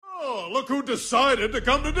Oh, look who decided to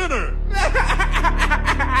come to dinner.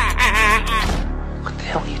 What the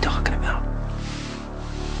hell are you talking about?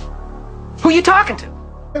 Who are you talking to?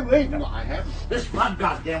 Wait, no, I haven't. This is my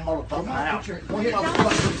goddamn motherfucker now.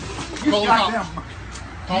 You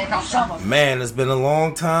goddamn. Man, it's been a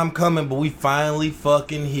long time coming, but we finally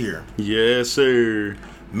fucking here. Yes, sir.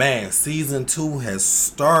 Man, season 2 has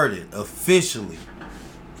started officially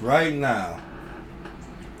right now.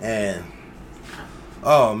 And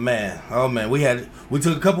oh man, we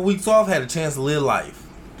took a couple weeks off, had a chance to live life.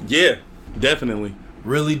 Yeah, definitely.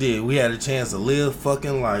 Really did. We had a chance to live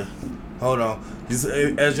fucking life. Hold on.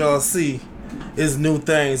 As y'all see, there's new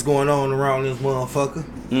things going on around this motherfucker.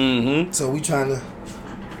 Mm-hmm. So we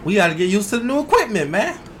gotta get used to the new equipment,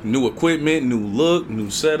 man. New equipment, new look, new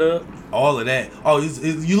setup. All of that. Oh,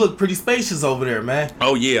 you look pretty spacious over there, man.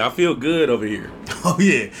 Oh yeah, I feel good over here. Oh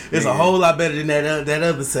yeah, it's a whole lot better than that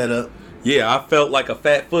other setup. Yeah, I felt like a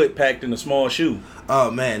fat foot packed in a small shoe.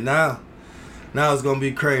 Oh man, now it's gonna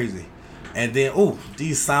be crazy. And then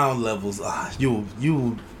these sound levels,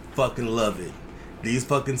 you fucking love it. These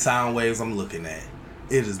fucking sound waves I'm looking at,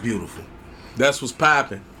 it is beautiful. That's what's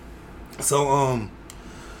popping. So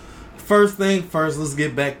first thing first, let's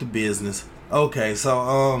get back to business. Okay,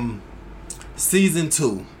 so season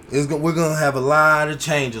 2 we're gonna have a lot of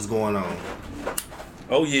changes going on.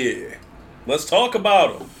 Oh yeah, let's talk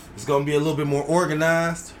about them. It's gonna be a little bit more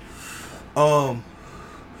organized, and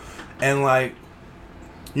like,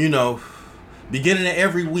 you know, beginning of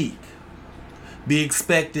every week, be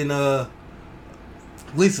expecting at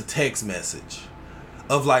least a text message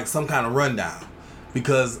of like some kind of rundown,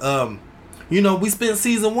 because we spent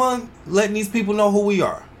season 1 letting these people know who we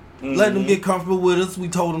are. Mm-hmm. Letting them get comfortable with us. We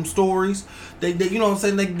told them stories. They you know what I'm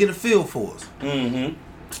saying, they can get a feel for us.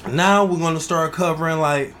 Mm-hmm. Now we're gonna start covering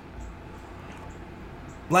like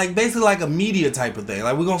basically like a media type of thing.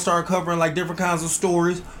 Like we're gonna start covering like different kinds of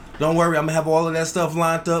stories. Don't worry, I'm gonna have all of that stuff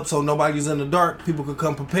lined up so nobody's in the dark. People could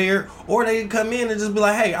come prepared, or they can come in and just be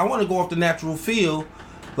like, hey, I want to go off the natural feel.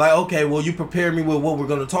 Like, okay, well, you prepared me with what we're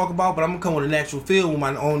gonna talk about, but I'm gonna come with a natural feel with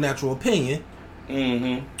my own natural opinion.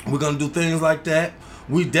 Mm-hmm. We're gonna do things like that.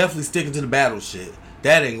 We definitely sticking to the battle shit.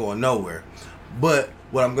 That ain't going nowhere. But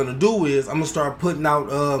what I'm gonna do is I'm gonna start putting out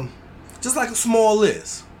just like a small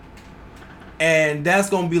list, and that's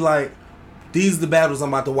gonna be like, these are the battles I'm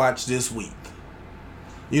about to watch this week.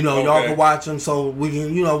 Y'all can watch them so we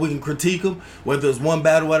can critique them, whether it's one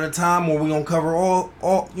battle at a time or we gonna cover all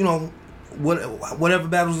whatever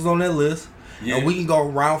battles is on that list. Yeah. And we can go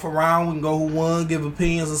round for round. We can go who won, give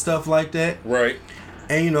opinions and stuff like that. Right.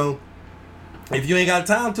 And if you ain't got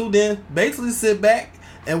time to, then basically sit back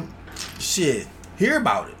and hear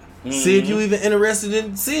about it. Mm-hmm. See if you even interested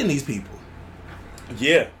in seeing these people.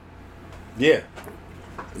 Yeah. Yeah.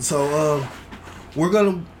 So we're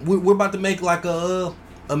about to make like a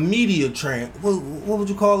media what would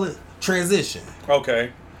you call it? Transition.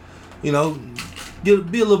 Okay. Be a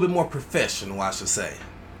little bit more professional, I should say.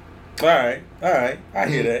 All right. I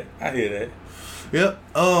hear that. Yep.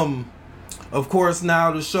 Of course,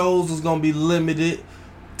 now the shows is gonna be limited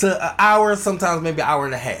to an hour, sometimes maybe an hour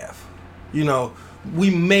and a half. We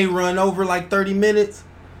may run over like 30 minutes,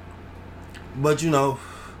 but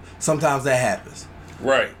sometimes that happens.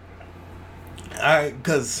 Right. Alright,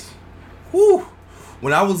 because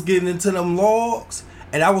when I was getting into them logs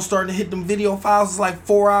and I was starting to hit them video files, it's like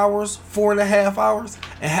 4 hours, 4.5 hours,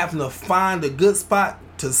 and having to find a good spot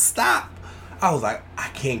to stop, I was like, I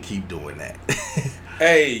can't keep doing that.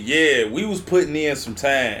 Hey, yeah, we was putting in some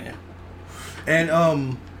time. And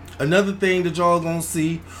another thing that y'all gonna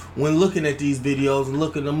see when looking at these videos and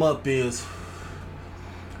looking them up is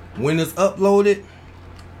when it's uploaded,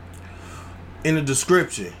 in the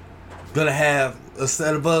description, gonna have,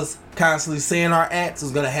 instead of us constantly saying our acts, is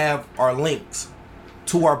gonna have our links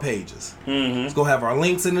to our pages. Mm-hmm. It's gonna have our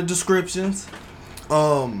links in the descriptions.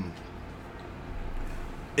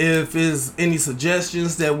 If there's any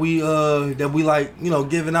suggestions that we like,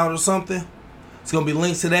 giving out or something, it's gonna be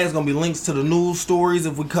links to that. It's gonna be links to the news stories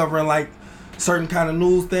if we're covering like certain kind of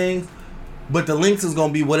news things. But the links is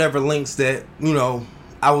gonna be whatever links that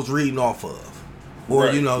I was reading off of, or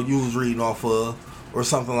right. You was reading off of, or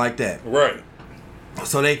something like that. Right.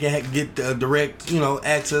 So they can get direct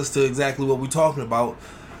access to exactly what we're talking about.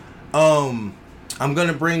 I'm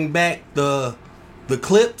gonna bring back the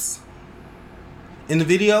clips in the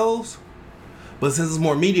videos, but since it's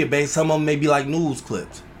more media based, some of them may be like news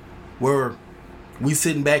clips where we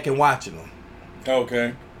sitting back and watching them.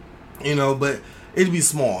 Okay. But it'd be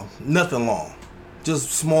small, nothing long, just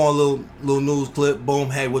small little news clip.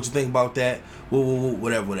 Boom, hey, what you think about that?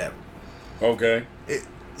 Whatever. Okay. It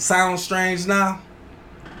sounds strange now.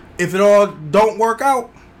 if it all don't work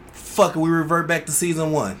out, fuck it, we revert back to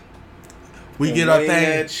season 1. We and get our wing thing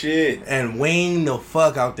that shit. and wing the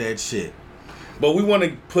fuck out that shit. But we want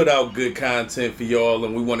to put out good content for y'all,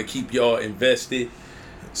 and we want to keep y'all invested.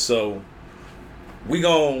 So we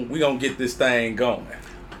gon' get this thing going.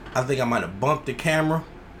 I think I might have bumped the camera.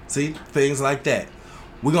 See, things like that.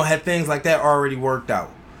 We're gonna have things like that already worked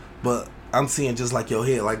out. But I'm seeing just like your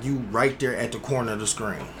head, like you right there at the corner of the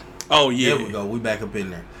screen. Oh yeah. There we go. We back up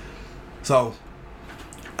in there. So,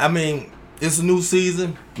 I mean, it's a new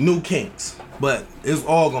season, new kinks, but it's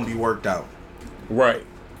all gonna be worked out. Right.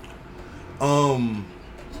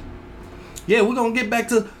 Yeah, we're gonna get back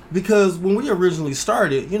to, because when we originally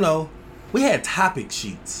started, you know, we had topic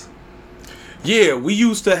sheets. Yeah, we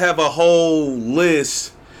used to have a whole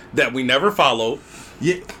list that we never followed.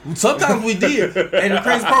 Yeah, sometimes we did, and the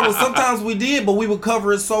crazy part was sometimes we did, but we would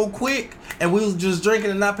cover it so quick, and we was just drinking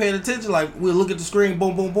and not paying attention. Like we'd look at the screen,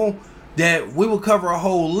 boom, boom, boom, that we would cover a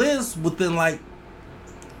whole list within like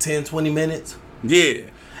 10, 20 minutes. Yeah.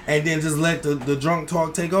 And then just let the drunk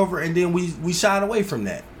talk take over, and then we shied away from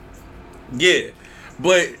that. Yeah.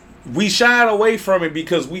 But we shied away from it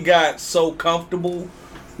because we got so comfortable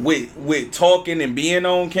with talking and being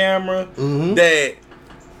on camera that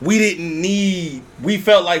we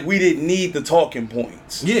felt like we didn't need the talking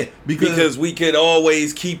points. Yeah, because we could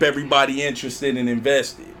always keep everybody interested and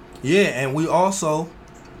invested. Yeah, and we also,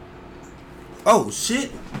 oh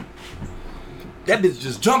shit, that bitch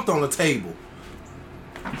just jumped on the table.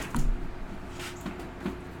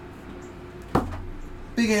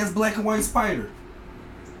 Big ass black and white spider.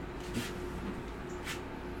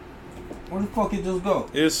 Where the fuck it just go?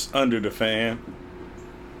 It's under the fan.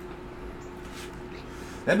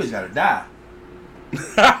 That bitch gotta die.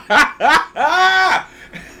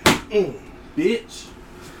 Bitch.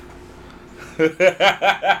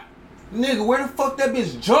 Nigga, where the fuck that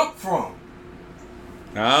bitch jumped from?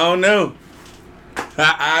 I don't know.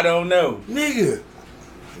 I don't know. Nigga.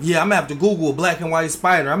 Yeah, I'm gonna have to Google a black and white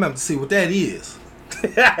spider. I'm gonna have to see what that is.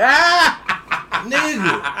 Nigga.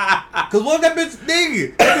 Cause what that bitch,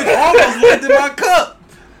 nigga? That bitch almost landed in my cup.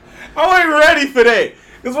 I wasn't ready for that.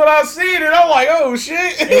 Cause when I seen it, I'm like, oh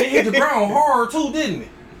shit. And it hit the ground hard too, didn't it?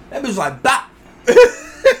 That bitch like, bop.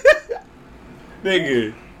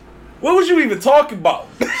 Nigga. What was you even talking about?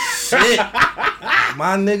 Shit.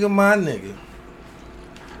 My nigga.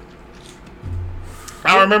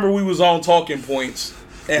 I remember we was on Talking Points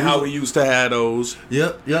and how we used to have those.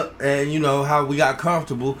 Yep. And you know how we got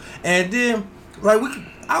comfortable. And then, like,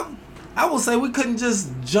 I would say we couldn't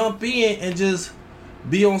just jump in and just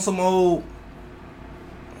be on some old,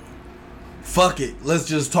 fuck it, let's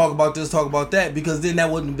just talk about this, talk about that, because then that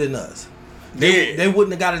wouldn't have been us. They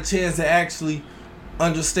wouldn't have got a chance to actually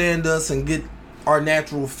understand us and get our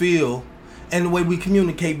natural feel and the way we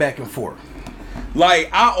communicate back and forth. Like,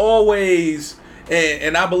 I always,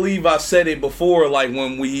 and I believe I said it before, like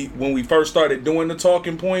when we first started doing the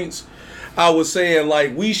Talking Points, I was saying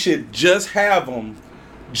like we should just have them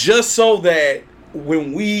just so that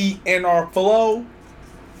when we in our flow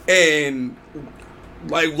and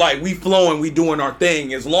like we flowing, we doing our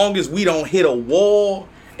thing, as long as we don't hit a wall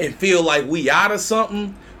and feel like we out of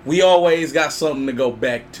something, we always got something to go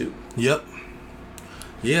back to. Yep.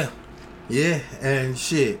 Yeah, and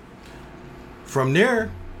shit. From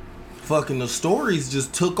there, fucking the stories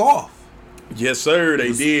just took off. Yes, sir,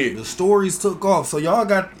 they did. The stories took off. So y'all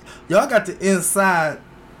got the inside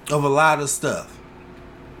of a lot of stuff.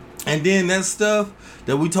 And then that stuff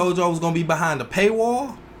that we told y'all was gonna be behind the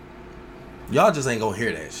paywall, y'all just ain't gonna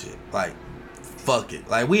hear that shit. Like, fuck it.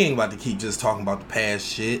 Like, we ain't about to keep just talking about the past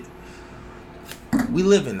shit. We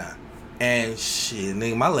living now. And shit,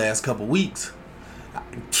 nigga, my last couple weeks,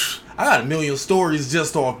 I got a million stories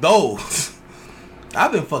just off those.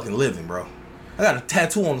 I've been fucking living, bro. I got a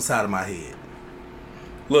tattoo on the side of my head.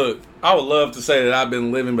 Look, I would love to say that I've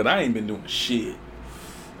been living, but I ain't been doing shit.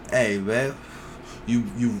 Hey, man, you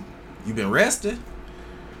been rested?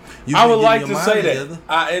 I would like to say that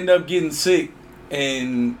I end up getting sick,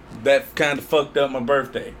 and that kind of fucked up my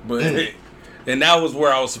birthday. But and that was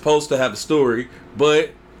where I was supposed to have a story.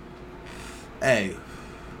 But hey,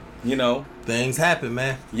 you know, things happen,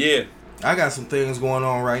 man. Yeah, I got some things going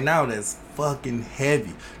on right now that's fucking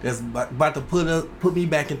heavy. That's about to put me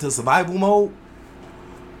back into survival mode.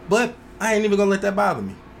 But I ain't even gonna let that bother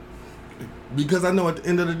me, because I know at the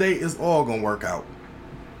end of the day it's all gonna work out.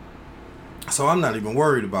 So I'm not even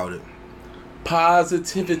worried about it.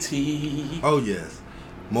 Positivity. Oh yes,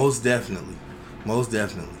 most definitely.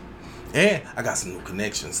 And I got some new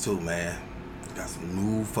connections too, man. Got some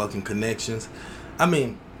new fucking connections. I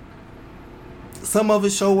mean, some of it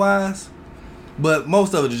show wise, But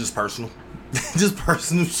most of it is just personal. Just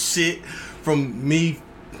personal shit from me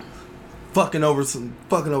fucking over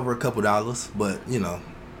a couple dollars. But, you know.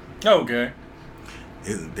 Okay.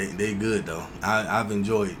 They good, though. I've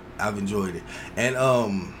enjoyed it. And,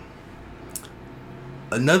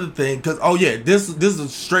 another thing, because, oh, yeah, this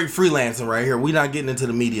is straight freelancing right here. We're not getting into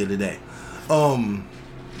the media today.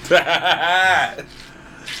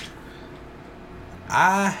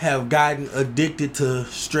 I have gotten addicted to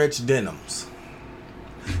stretch denims.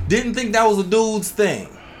 Didn't think that was a dude's thing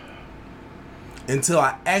until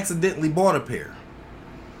I accidentally bought a pair.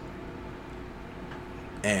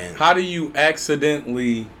 And how do you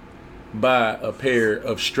accidentally buy a pair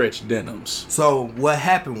of stretch denims? So what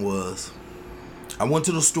happened was, I went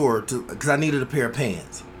to the store because I needed a pair of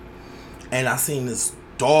pants, and I seen this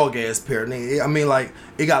dog ass pair. I mean, like,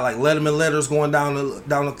 it got like Letterman letters going down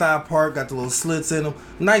the thigh part, got the little slits in them.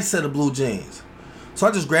 Nice set of blue jeans. So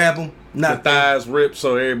I just grabbed them. The thighs ripped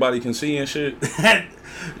so everybody can see and shit.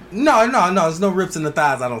 No, there's no rips in the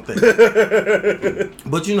thighs, I don't think.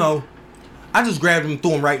 But you know, I just grabbed them and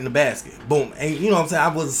threw them right in the basket. Boom. And you know what I'm saying? I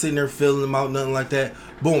wasn't sitting there filling them out, nothing like that.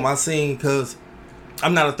 Boom. I seen, because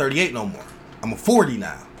I'm not a 38 no more. I'm a 40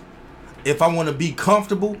 now. If I want to be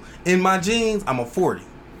comfortable in my jeans, I'm a 40.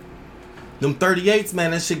 Them 38s,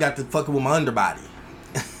 man, that shit got to fucking with my underbody.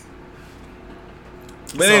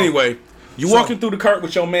 But anyway, you walking through the cart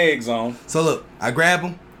with your mags on. So look, I grab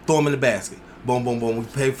them, throw them in the basket. Boom, boom, boom. We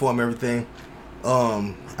pay for them, everything.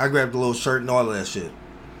 I grabbed the little shirt and all of that shit.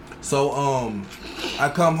 So I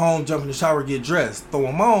come home, jump in the shower, get dressed, throw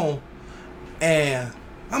them on, and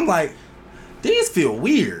I'm like, these feel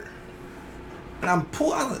weird. And I'm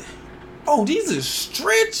pulling, oh, these are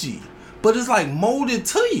stretchy, but it's like molded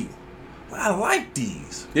to you. I like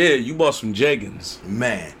these. Yeah, you bought some jeggings.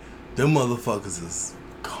 Man, them motherfuckers is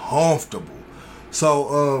comfortable.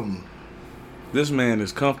 So, this man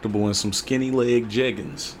is comfortable in some skinny leg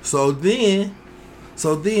jeggings. So then,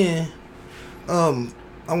 I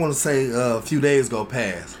want to say a few days go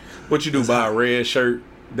past. What you do, buy a red shirt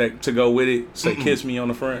that to go with it, say kiss me on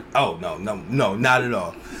the front? Oh, no, not at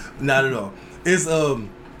all. Not at all. It's, when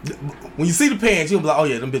you see the pants, you'll be like, oh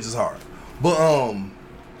yeah, them bitches hard. But,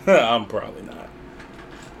 I'm probably not.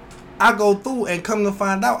 I go through and come to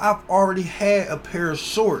find out I've already had a pair of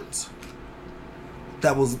shorts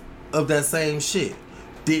that was of that same shit.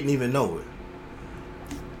 Didn't even know it.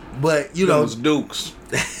 But, you know. Those Dukes.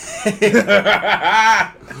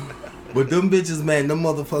 But them bitches, man, them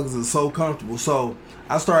motherfuckers are so comfortable. So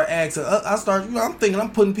I start asking, I'm thinking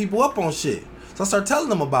I'm putting people up on shit. So I start telling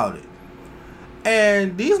them about it.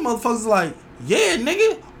 And these motherfuckers are like, yeah,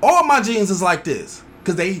 nigga, all my jeans is like this.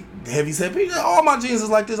 Because they heavy set people, all my jeans is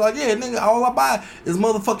like this. Like, yeah, nigga, all I buy is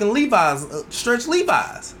motherfucking Levi's, stretch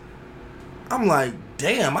Levi's. I'm like,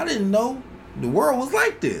 damn, I didn't know the world was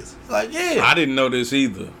like this. Like, yeah. I didn't know this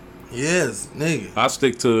either. Yes, nigga. I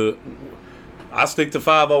stick to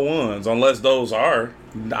 501s unless those are.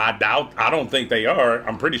 I don't think they are.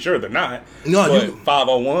 I'm pretty sure they're not. No, but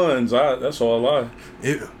 501s, that's all I.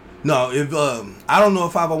 I don't know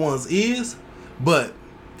if 501s is, but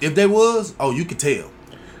if they was, oh, you could tell.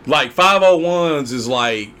 Like 501s is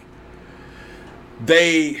like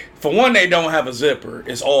for one, they don't have a zipper.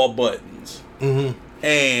 It's all buttons. Mm-hmm.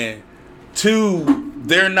 And two,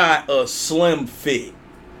 they're not a slim fit.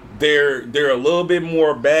 They're a little bit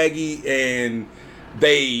more baggy, and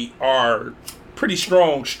they are pretty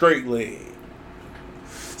strong straight leg.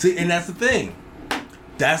 See, and that's the thing.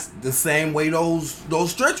 That's the same way those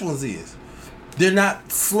stretch ones is. They're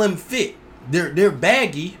not slim fit. They're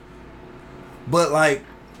baggy, but like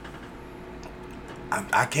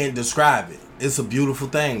I can't describe it. It's a beautiful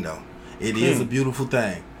thing though. It is a beautiful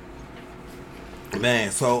thing.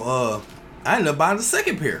 Man, so I ended up buying the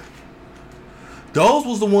second pair. Those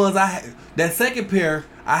was the ones I had. That second pair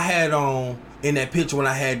I had on in that picture when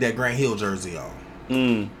I had that Grant Hill jersey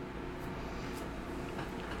on.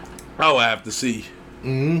 I will have to see.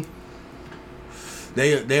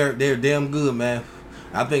 They're damn good, man.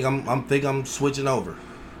 I think I'm switching over.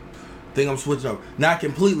 Not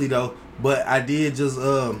completely though, but I did just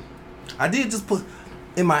put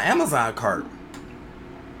in my Amazon cart.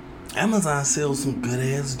 Amazon sells some good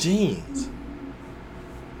ass jeans.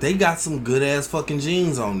 They got some good ass fucking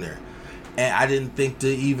jeans on there. And I didn't think to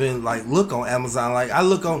even like look on Amazon. Like I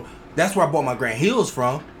look on, that's where I bought my Grant Hills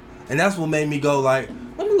from. And that's what made me go like,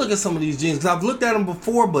 let me look at some of these jeans. Cause I've looked at them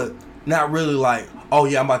before, but not really like, oh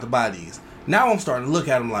yeah, I'm about to buy these. Now I'm starting to look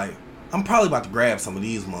at them like, I'm probably about to grab some of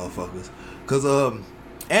these motherfuckers. Cause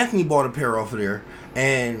Anthony bought a pair off of there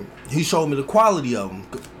and he showed me the quality of them.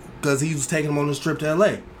 Cause he was taking them on this trip to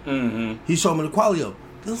LA. Mm-hmm. He showed me the quality of them.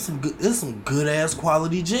 there's some good ass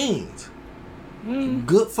quality jeans.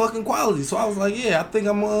 Good fucking quality. So I was like, yeah, I think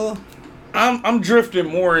I'm drifting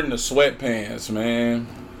more into sweatpants, man.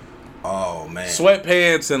 Oh man.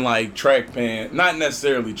 Sweatpants and like track pants. Not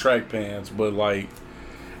necessarily track pants, but like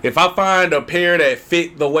if I find a pair that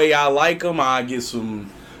fit the way I like them, I get some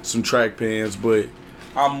track pants. But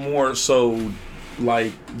I'm more so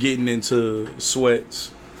like getting into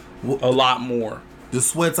sweats a lot more. The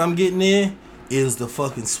sweats I'm getting in is the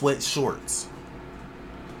fucking sweat shorts.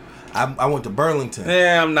 I went to Burlington.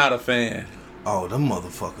 Yeah, I'm not a fan. Oh, them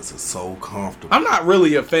motherfuckers are so comfortable. I'm not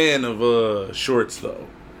really a fan of shorts though.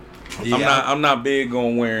 Yeah, I'm not big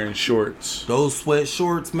on wearing shorts. Those sweat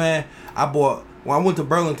shorts, man. When I went to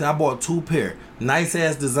Burlington, I bought 2 pair. Nice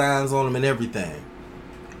ass designs on them and everything.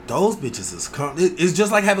 Those bitches is it's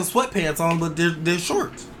just like having sweatpants on, but they're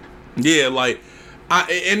shorts. Yeah, like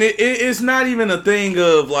it's not even a thing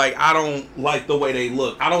of like I don't like the way they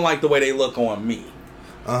look. I don't like the way they look on me.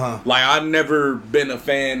 Like I've never been a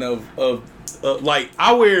fan of like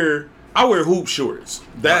I wear hoop shorts.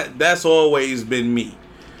 That's always been me.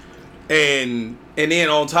 And then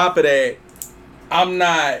on top of that, I'm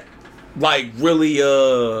not like really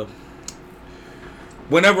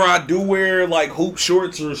whenever I do wear like hoop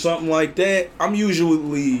shorts or something like that, I'm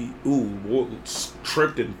usually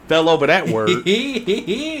tripped and fell over that word.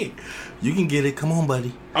 You can get it. Come on,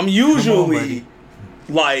 buddy. I'm usually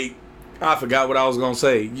like I forgot what I was gonna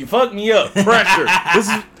say. You fucked me up. Pressure. This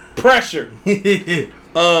is pressure.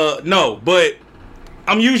 No, but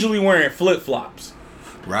I'm usually wearing flip flops.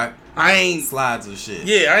 Right. I ain't slides or shit.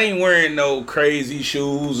 Yeah, I ain't wearing no crazy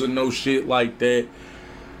shoes or no shit like that.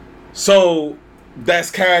 So that's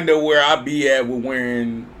kind of where I be at with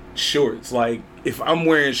wearing shorts. Like if I'm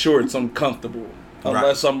wearing shorts, I'm comfortable.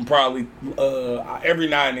 Unless I'm probably every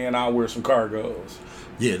now and then I'll wear some cargos.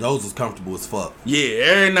 Yeah, those is comfortable as fuck. Yeah,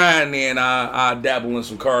 every now and then I dabble in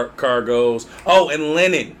some cargos. Oh, and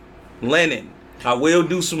linen. I will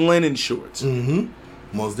do some linen shorts.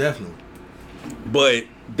 Most definitely. But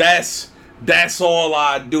that's all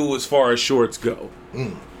I do as far as shorts go.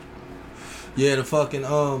 Yeah, the fucking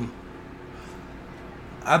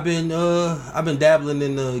I've been dabbling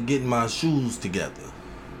in getting my shoes together.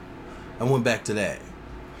 I went back to that.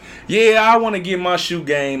 Yeah, I want to get my shoe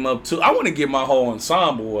game up too. I want to get my whole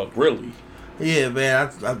ensemble up, really. Yeah,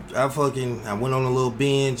 man. I went on a little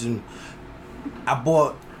binge and I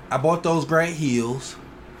bought those great heels.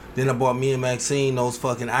 Then I bought me and Maxine those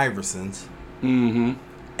fucking Iversons. And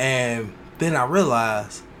then I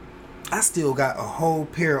realized I still got a whole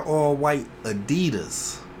pair of all white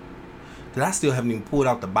Adidas that I still haven't even pulled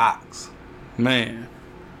out the box. Man,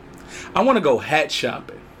 I want to go hat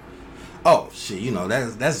shopping. Oh shit, you know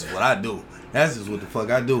that's just what I do. That's just what the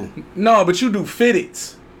fuck I do. No, but you do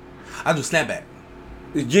fitteds. I do snapback.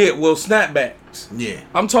 Yeah, well, snapbacks. Yeah.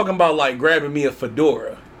 I'm talking about like grabbing me a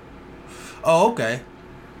fedora. Oh, okay.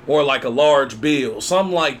 Or like a large bill,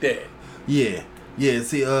 something like that. Yeah. Yeah,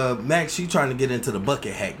 see, Max, she trying to get into the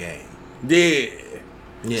bucket hat game.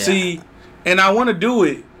 Yeah. See, and I want to do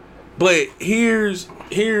it, but here's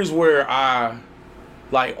where I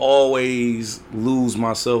like always lose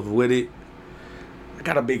myself with it. I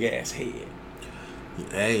got a big ass head.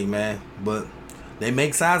 Hey, man, but they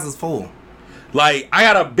make sizes for 'em. Like, I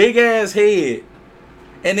got a big ass head,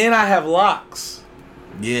 and then I have locks.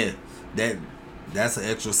 Yeah, that's an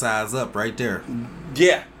extra size up right there.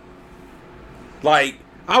 Yeah. Like,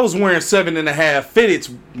 I was wearing 7.5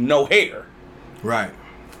 fitteds, no hair. Right.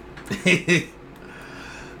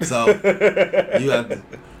 So, you have to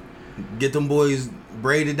get them boys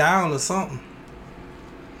braided down or something.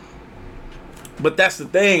 But that's the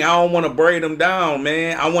thing. I don't want to braid them down,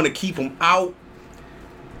 man. I want to keep them out.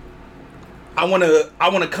 I want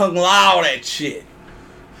to kung lao that shit.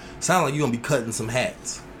 Sound like you gonna be cutting some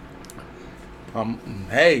hats.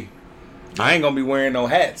 Hey, I ain't gonna be wearing no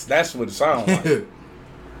hats. That's what it sounds like.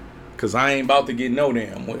 Cause I ain't about to get no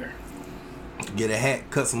damn where. Get a hat,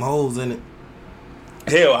 cut some holes in it.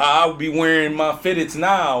 Hell, how I would be wearing my fitteds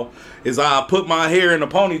now is I put my hair in a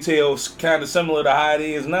ponytail, kind of similar to how it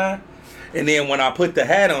is now. And then when I put the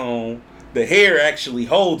hat on, the hair actually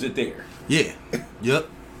holds it there. Yeah. Yep.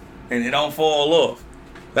 And it don't fall off.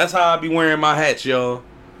 That's how I be wearing my hats, y'all.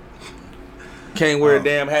 Can't wear a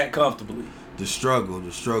damn hat comfortably. The struggle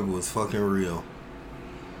is fucking real.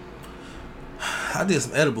 I did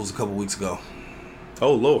some edibles a couple weeks ago.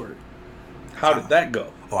 Oh, Lord. How did that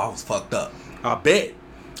go? Oh, I was fucked up. I bet.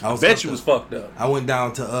 I bet you was fucked up. I went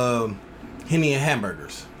down to Henny and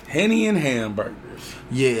Hamburgers. Henny and Hamburgers.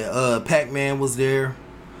 Yeah, Pac-Man was there.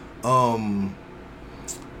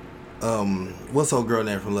 What's old girl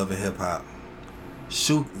name from Love and Hip Hop?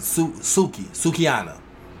 Sukiana.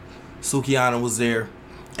 Sukiana was there,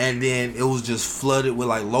 and then it was just flooded with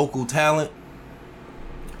like local talent,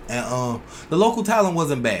 and the local talent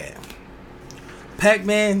wasn't bad.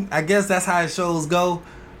 Pac-Man, I guess that's how his shows go.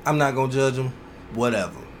 I'm not gonna judge him,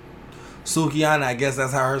 whatever. Sukiana, I guess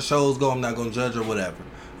that's how her shows go. I'm not gonna judge her, whatever.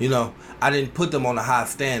 You know, I didn't put them on a high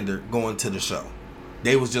standard going to the show.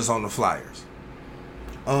 They was just on the flyers.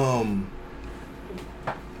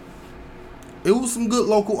 It was some good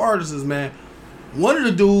local artists, man. One of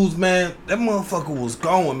the dudes, man, that motherfucker was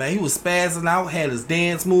going, man. He was spazzing out, had his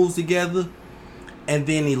dance moves together, and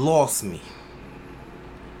then he lost me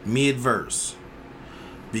mid-verse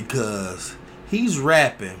because he's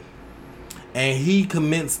rapping and he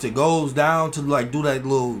goes down to like do that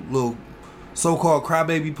little so-called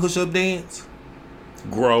crybaby push-up dance.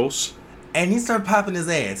 Gross. And he started popping his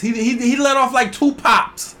ass. He let off like 2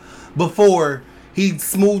 pops before he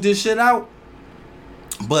smoothed his shit out.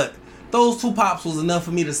 But those 2 pops was enough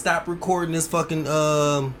for me to stop recording this fucking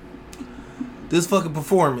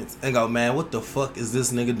performance and go, man, what the fuck is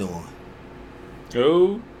this nigga doing?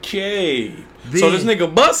 Okay. Then, so this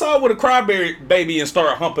nigga bust out with a crybaby and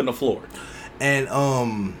start humping the floor. And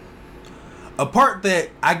a part that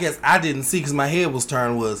I guess I didn't see because my head was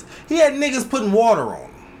turned was he had niggas putting water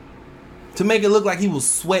on him to make it look like he was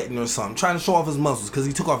sweating or something, trying to show off his muscles because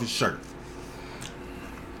he took off his shirt.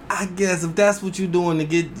 I guess if that's what you're doing to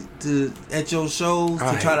get to at your shows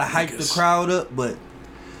to try to hype the crowd up, but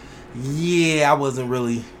yeah, I wasn't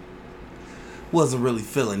really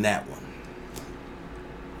feeling that one.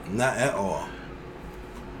 Not at all.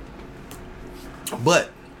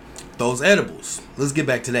 But those edibles, let's get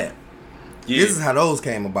back to that. Yeah. This is how those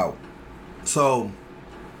came about. So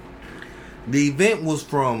the event was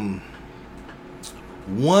from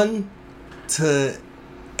 1 to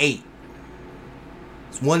 8.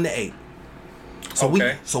 It's 1 to 8. So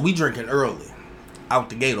okay. we drinking early. Out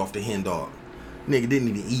the gate off the hen dog. Nigga didn't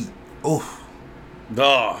even eat. Oof.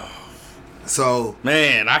 Duh. So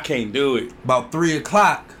man, I can't do it. About 3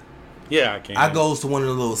 o'clock. Yeah, I can't. I goes to one of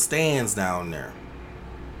the little stands down there.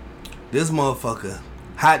 This motherfucker,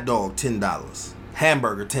 hot dog $10,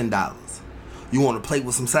 hamburger $10. You want a plate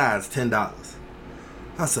with some sides, $10.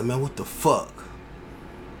 I said, man, what the fuck?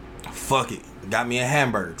 Fuck it. Got me a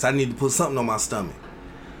hamburger, cause I need to put something on my stomach.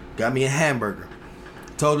 Got me a hamburger.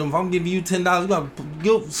 Told him, if I'm giving you $10, you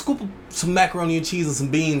gotta scoop some macaroni and cheese and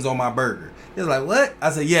some beans on my burger. He was like, what?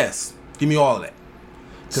 I said, yes. Give me all of that.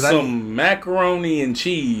 Some macaroni and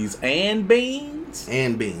cheese and beans?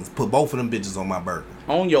 And beans. Put both of them bitches on my burger.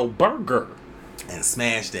 On your burger. And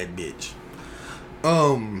smash that bitch.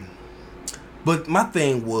 But my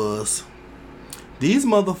thing was, these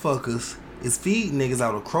motherfuckers is feeding niggas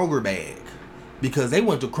out of Kroger bag. Because they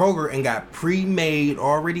went to Kroger and got pre-made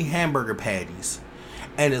already hamburger patties.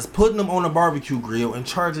 And is putting them on a barbecue grill and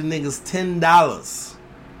charging niggas $10.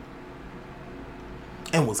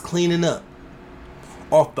 And was cleaning up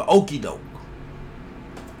off the okie doke.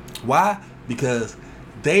 Why? Because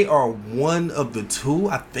they are one of the 2,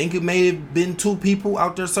 I think it may have been 2 people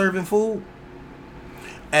out there serving food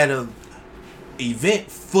at a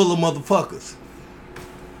event full of motherfuckers.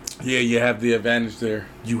 Yeah, you have the advantage there.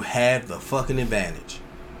 You have the fucking advantage.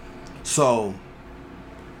 So,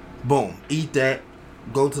 boom, eat that.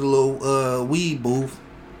 Go to the little weed booth.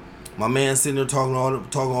 My man sitting there talking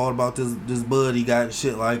all about this bud he got and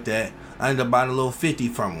shit like that. I ended up buying a little 50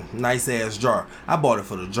 from him. Nice ass jar. I bought it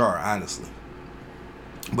for the jar, honestly.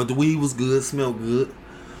 But the weed was good, smelled good.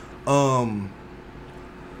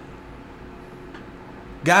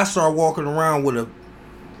 Guy started walking around with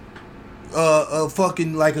a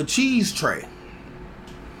fucking like a cheese tray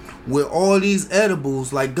with all these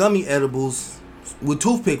edibles, like gummy edibles with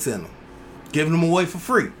toothpicks in them, giving them away for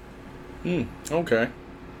free. Okay.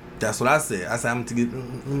 That's what I said. I said, I'm to get.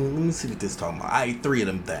 Let me see what this talking about. I ate 3 of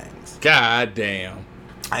them things. God damn.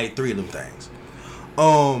 I ate 3 of them things.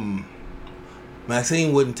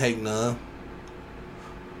 Maxine wouldn't take none.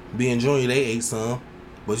 B and Junior, they ate some,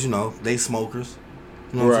 but you know they smokers.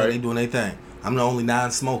 You know what I'm saying? They doing their thing. I'm the only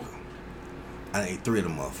non-smoker. I ate 3 of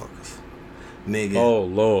them motherfuckers. Nigga. Oh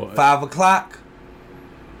Lord. 5 o'clock.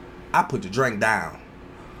 I put the drink down.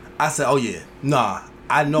 I said, oh yeah, nah.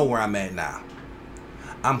 I know where I'm at now.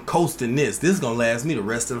 I'm coasting this. This is gonna last me the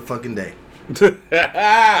rest of the fucking day.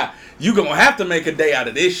 You gonna have to make a day out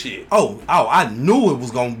of this shit. Oh, I knew it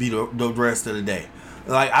was gonna be the rest of the day.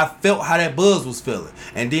 Like I felt how that buzz was feeling,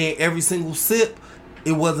 and then every single sip,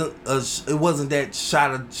 it wasn't that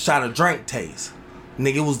shot of drink taste,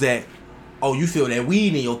 nigga. It was that, oh, you feel that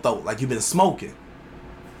weed in your throat like you've been smoking.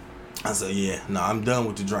 I said, yeah, no, I'm done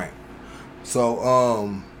with the drink.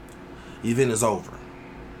 So, event is over.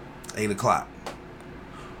 8 o'clock.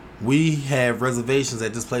 We have reservations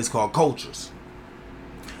at this place called Cultures.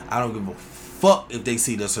 I don't give a fuck if they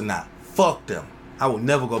see this or not. Fuck them. I will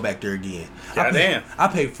never go back there again. Goddamn. I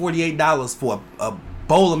paid $48 for a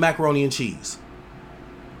bowl of macaroni and cheese.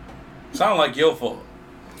 Sound like your fault.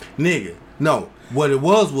 Nigga, no. What it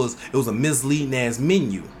was a misleading ass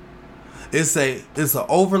menu. It's an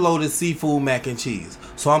overloaded seafood mac and cheese.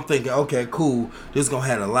 So I'm thinking, okay, cool. This gonna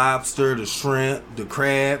have the lobster, the shrimp, the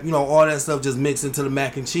crab, you know, all that stuff just mixed into the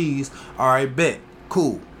mac and cheese. All right, bet,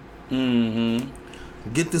 cool.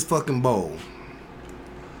 Get this fucking bowl.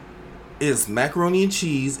 It's macaroni and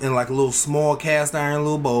cheese in like a little small cast iron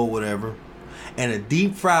little bowl, whatever, and a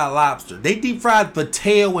deep fried lobster. They deep fried the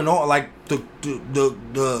tail and all, like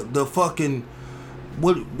the fucking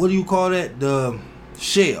what do you call that? The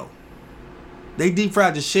shell. They deep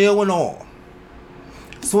fried the shell and all.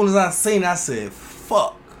 As soon as I seen it, I said,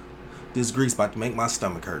 fuck. This grease about to make my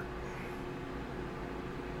stomach hurt.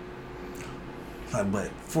 Like,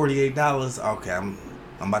 but $48, okay, I'm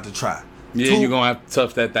about to try. Yeah, you're gonna have to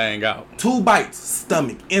tough that thing out. 2 bites,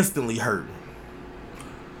 stomach instantly hurting.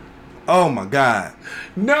 Oh my God.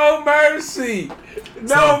 No mercy.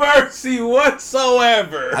 No mercy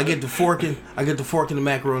whatsoever. I get the fork in the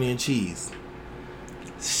macaroni and cheese.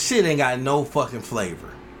 Shit ain't got no fucking flavor.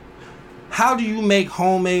 How do you make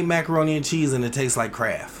homemade macaroni and cheese and it tastes like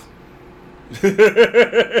Kraft?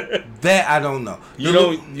 That I don't know. You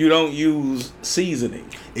don't use seasoning.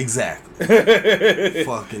 Exactly.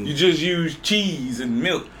 Fucking. You just use cheese and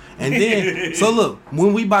milk. And then, so look,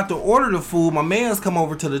 when we about to order the food, my mans come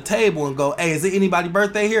over to the table and go, "Hey, is it anybody's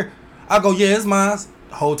birthday here?" I go, "Yeah, it's mine."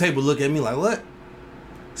 The whole table look at me like, "What?"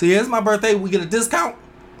 So yeah, it's my birthday. We get a discount.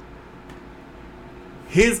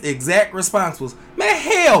 His exact response was, "Man,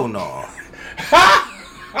 hell no."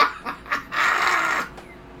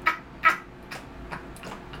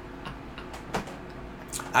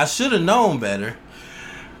 I should have known better,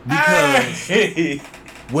 because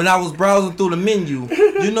when I was browsing through the menu,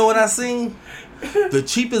 you know what I seen? The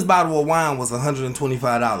cheapest bottle of wine was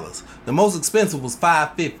 $125. The most expensive was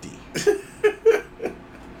 $550.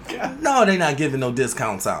 No, they not giving no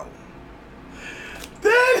discounts out.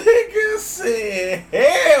 That nigga said,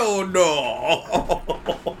 hell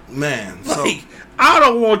no. Man, so Like, I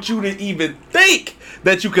don't want you to even think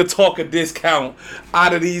that you could talk a discount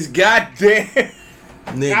out of these goddamn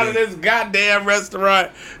out of this goddamn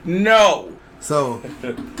restaurant. No. So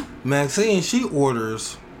Maxine, she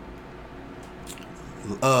orders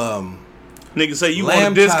Nigga say you want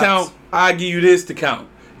lamb a discount, chops. I give you this discount.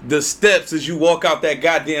 The steps as you walk out that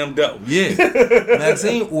goddamn door. Yeah.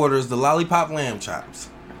 Maxine orders the lollipop lamb chops,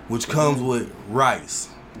 which comes with rice.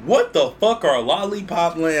 What the fuck are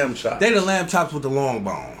lollipop lamb chops? They the lamb chops with the long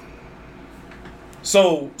bone.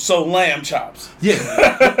 So lamb chops.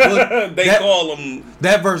 Yeah. They call them.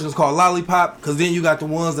 That version is called lollipop, because then you got the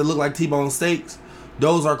ones that look like T-bone steaks.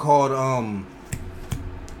 Those are called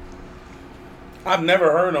I've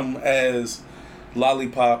never heard them as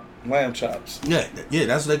lollipop lamb chops. yeah,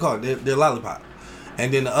 that's what they call it. They're lollipop.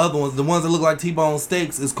 And then the other ones, the ones that look like T-bone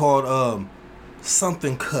steaks, is called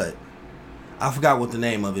something cut. I forgot what the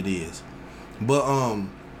name of it is. But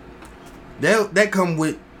that come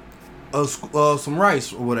with some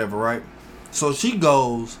rice or whatever, right? So she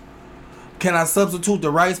goes, "Can I substitute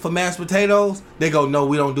the rice for mashed potatoes?" They go, "No,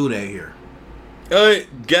 we don't do that here."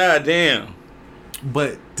 Goddamn.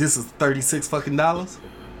 But this is $36 fucking dollars.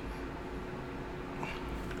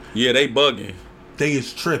 Yeah, they bugging. They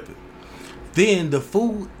is tripping. Then the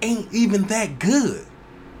food ain't even that good.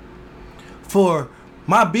 For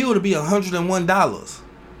my bill to be $101,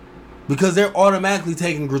 because they're automatically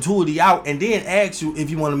taking gratuity out and then ask you if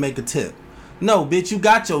you want to make a tip. No, bitch, you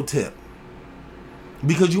got your tip,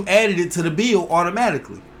 because you added it to the bill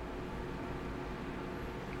automatically.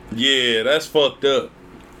 Yeah, that's fucked up.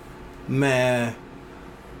 Man,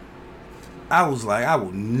 I was like, I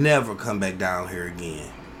will never come back down here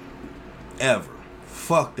again. Ever.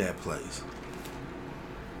 Fuck that place.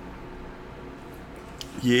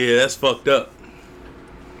 Yeah, that's fucked up.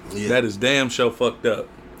 Yeah. That is damn sure fucked up.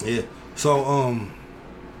 Yeah. So,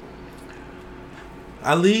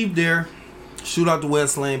 I leave there, shoot out to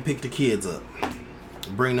West Lane, pick the kids up,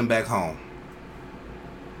 bring them back home.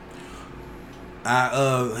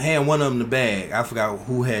 I hand one of them the bag. I forgot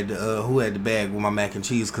who had the bag with my mac and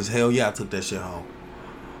cheese, because hell yeah, I took that shit home.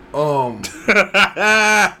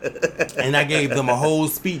 And I gave them a whole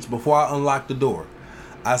speech before I unlocked the door.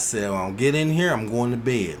 I said, "When I get in here, I'm going to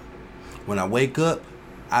bed. When I wake up,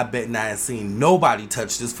 I bet not have seen nobody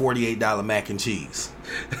touch this $48 mac and cheese.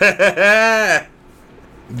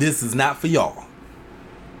 This is not for y'all."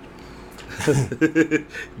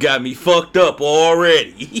 Got me fucked up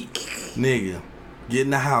already. Nigga, get in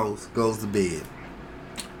the house, goes to bed.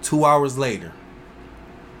 2 hours later,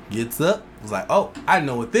 gets up, was like, oh, I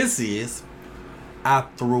know what this is. I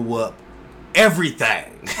threw up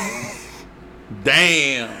everything.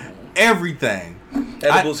 Damn. Everything.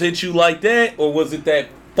 Edibles hit you like that, or was it that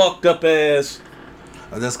fucked up ass?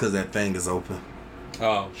 Oh, that's because that thing is open.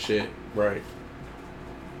 Oh, shit. Right.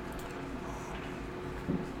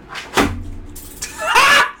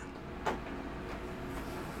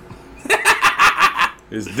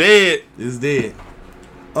 It's dead. It's dead.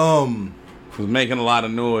 It was making a lot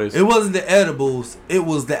of noise. It wasn't the edibles. It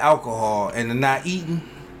was the alcohol and the not eating.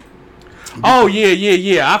 Oh,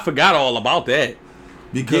 yeah. I forgot all about that.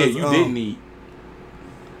 Because you didn't eat.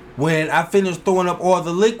 When I finished throwing up all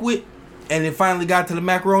the liquid and it finally got to the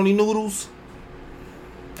macaroni noodles,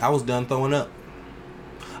 I was done throwing up.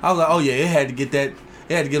 I was like, oh yeah, it had to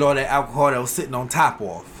get all that alcohol that was sitting on top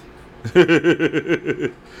off.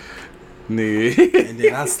 Nigga. And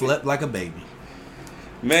then I slept like a baby.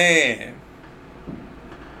 Man.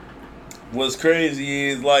 What's crazy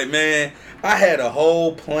is, like, man, I had a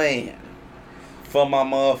whole plan for my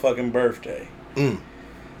motherfucking birthday.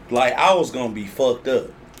 Like, I was gonna be fucked up.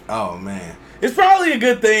 Oh, man. It's probably a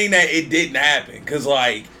good thing that it didn't happen, because,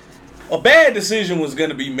 like, a bad decision was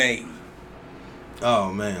gonna be made.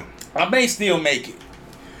 Oh, man. I may still make it.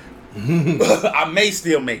 I may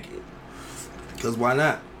still make it. Because why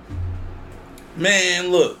not? Man,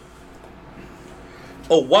 look.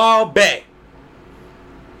 A while back,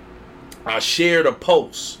 I shared a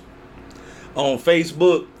post on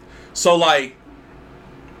Facebook. So, like,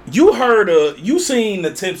 you seen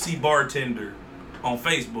the Tipsy Bartender on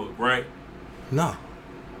Facebook, right? No.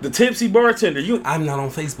 The Tipsy Bartender. I'm not on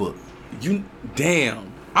Facebook.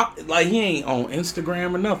 Damn. Like, he ain't on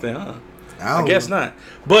Instagram or nothing, huh? I guess not.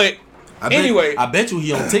 But anyway, I bet you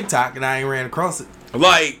he on TikTok and I ain't ran across it.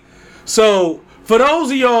 Like, so for those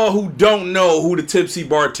of y'all who don't know who the Tipsy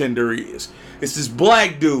Bartender is, it's this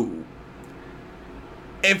black dude.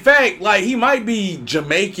 In fact, like, he might be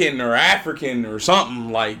Jamaican or African or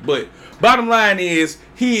something, like, but bottom line is,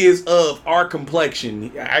 he is of our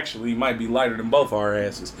complexion. Actually, he might be lighter than both our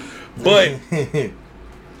asses. But the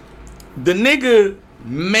nigga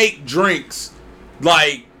make drinks,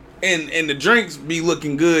 like, and the drinks be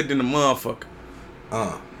looking good than the motherfucker.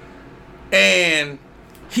 And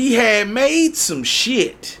he had made some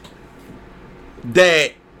shit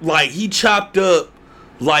that, like, he chopped up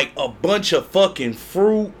like a bunch of fucking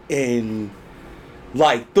fruit and,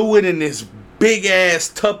 like, threw it in this big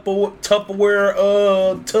ass Tupperware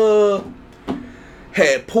tub.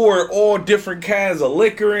 Had poured all different kinds of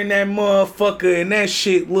liquor in that motherfucker, and that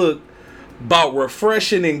shit looked about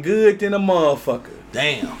refreshing and good than a motherfucker.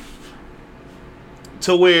 Damn.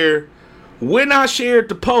 To where when I shared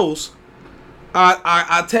the post,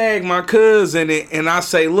 I tagged my cousin in it, and I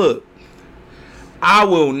say, look, I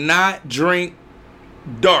will not drink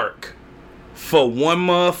dark for one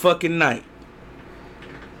motherfucking night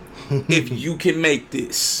if you can make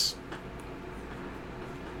this.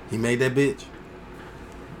 He made that bitch?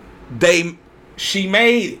 She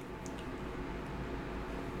made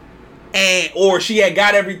it. Or she had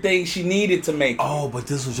got everything she needed to make it. Oh, but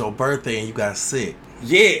this was your birthday and you got sick.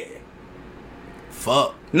 Yeah.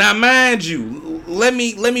 Fuck. Now, mind you, let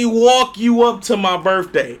me walk you up to my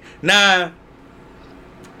birthday. Now,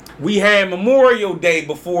 we had Memorial Day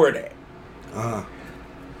before that.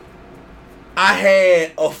 I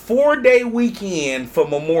had a 4-day weekend for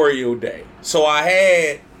Memorial Day. So I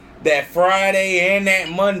had that Friday and that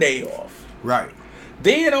Monday off. Right.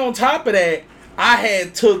 Then on top of that, I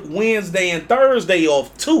had took Wednesday and Thursday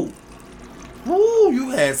off too. Ooh,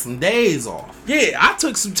 you had some days off. Yeah, I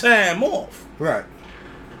took some time off. Right.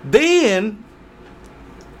 Then,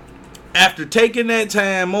 after taking that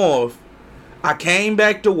time off, I came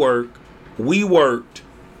back to work. We worked.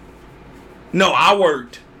 No, I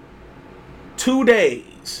worked 2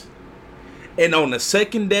 days. And on the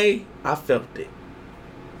second day, I felt it.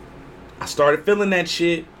 I started feeling that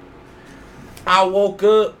shit. I woke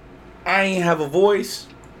up. I ain't have a voice.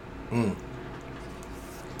 And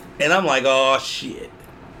I'm like, oh, shit.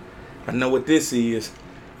 I know what this is.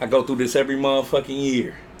 I go through this every motherfucking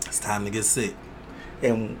year. It's time to get sick.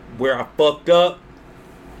 And where I fucked up,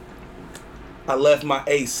 I left my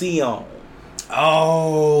AC on.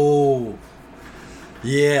 Oh.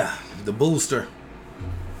 Yeah, the booster.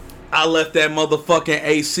 I left that motherfucking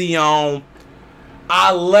AC on.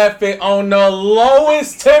 I left it on the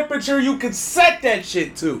lowest temperature you could set that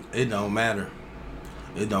shit to. It don't matter.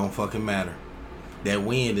 It don't fucking matter. That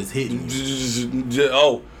wind is hitting you.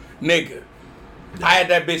 Oh, nigga. I had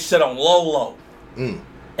that bitch set on low. And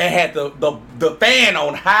had the fan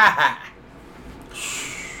on high.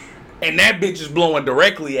 And that bitch is blowing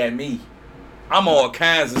directly at me. I'm all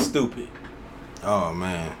kinds of stupid. Oh,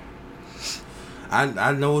 man.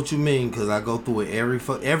 I know what you mean, because I go through it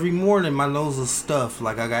every morning. My nose is stuffed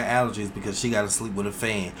like I got allergies because she got to sleep with a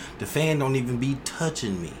fan. The fan don't even be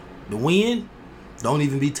touching me. The wind don't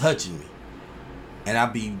even be touching me. And I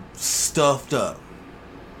be stuffed up.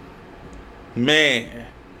 Man,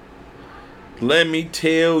 let me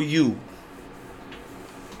tell you.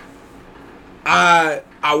 I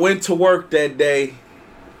went to work that day.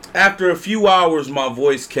 After a few hours, my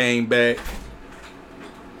voice came back.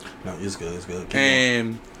 No, it's good. It's good. Keep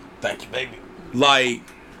And going. Thank you, baby. Like,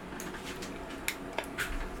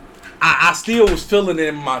 I still was feeling it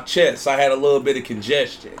in my chest. I had a little bit of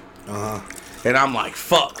congestion. And I'm like,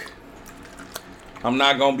 fuck. I'm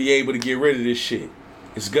not going to be able to get rid of this shit.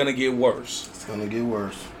 It's going to get worse. It's going to get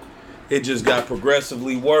worse. It just got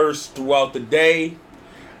progressively worse throughout the day.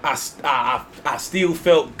 I still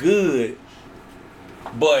felt good.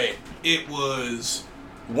 But it was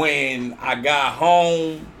when I got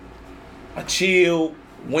home, I chilled,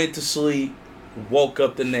 went to sleep, woke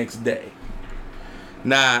up the next day.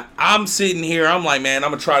 Now, I'm sitting here, I'm like, man, I'm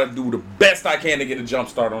going to try to do the best I can to get a jump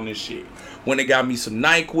start on this shit. When they got me some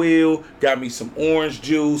NyQuil, got me some orange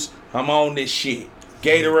juice, I'm on this shit.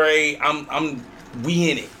 Gatorade, we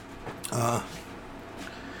in it.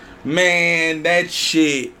 Man, that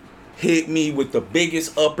shit hit me with the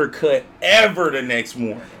biggest uppercut ever the next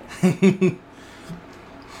morning.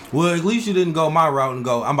 Well, at least you didn't go my route and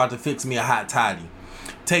go, I'm about to fix me a hot toddy.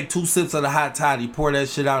 Take 2 sips of the hot toddy, pour that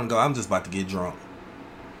shit out and go, I'm just about to get drunk.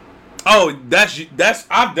 Oh, that's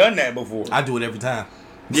I've done that before. I do it every time.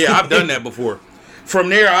 Yeah, I've done that before. From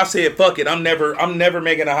there, I said, fuck it. I'm never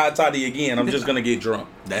making a hot toddy again. I'm just gonna get drunk.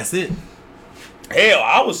 That's it. Hell,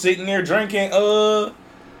 I was sitting there drinking,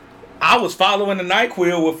 I was following the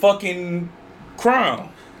NyQuil with fucking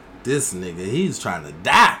Crown. This nigga, he's trying to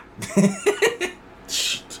die.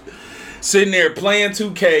 Sitting there playing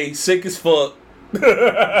 2K, sick as fuck.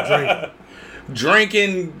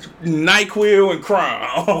 Drinking NyQuil and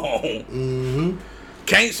Crown.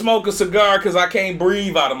 Can't smoke a cigar because I can't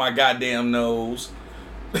breathe out of my goddamn nose.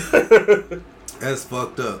 That's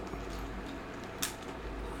fucked up.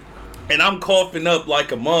 And I'm coughing up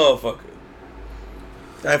like a motherfucker.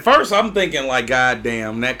 At first, I'm thinking like,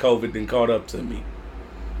 goddamn, that COVID done caught up to me.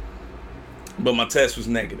 But my test was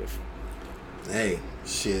negative. Hey,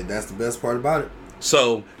 shit, that's the best part about it.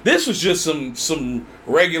 So, this was just some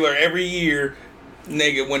regular every year,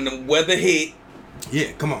 nigga, when the weather hit.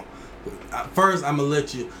 Yeah, come on. First, I'm gonna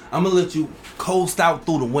let you coast out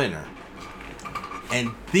through the winter.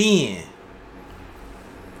 And then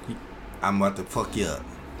I'm about to fuck you up.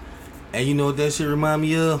 And you know what that shit remind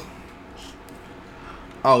me of?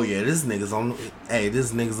 Oh yeah, this nigga's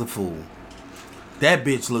a fool. That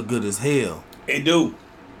bitch look good as hell. It do.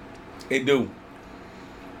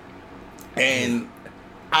 And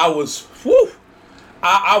I was,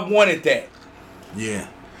 I wanted that. Yeah.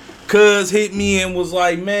 Cuz hit me and was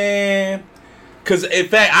like, man. Cuz in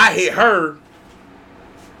fact, I hit her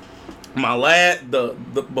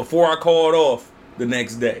before I called off the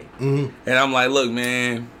next day. And I'm like, look,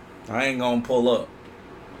 man, I ain't gonna pull up.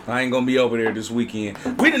 I ain't gonna be over there this weekend.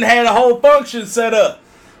 We done had a whole function set up.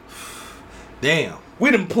 Damn. We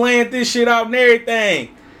done planned this shit out and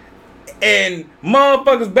everything. And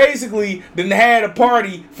motherfuckers basically done had a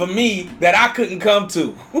party for me that I couldn't come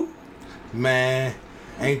to. Man,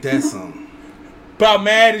 ain't that something? About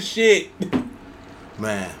mad as shit.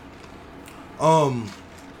 Man.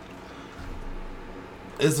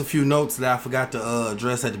 There's a few notes that I forgot to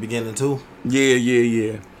address at the beginning too.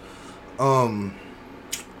 Yeah.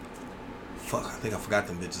 Fuck, I think I forgot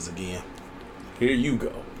them bitches again. Here you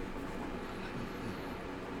go.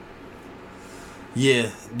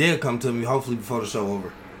 Yeah, they'll come to me hopefully before the show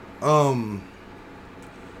over.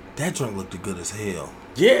 That drink looked good as hell.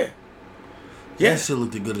 Yeah. That shit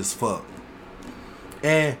looked good as fuck.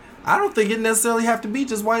 And I don't think it necessarily have to be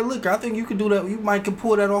just white liquor. I think you could do that. You might can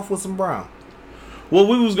pull that off with some brown. Well,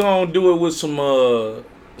 we was gonna do it with some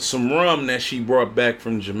rum that she brought back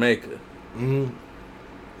from Jamaica. And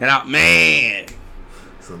man,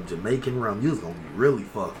 some Jamaican rum. You was gonna be really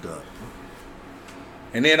fucked up.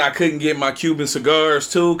 And then I couldn't get my Cuban cigars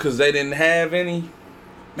too because they didn't have any.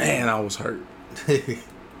 Man, I was hurt.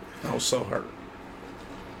 I was so hurt.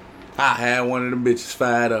 I had one of them bitches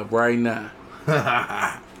fired up right now.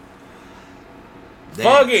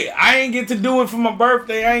 Fuck it. I ain't get to do it for my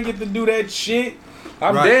birthday. I ain't get to do that shit.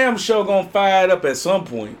 I'm damn sure gonna fire it up at some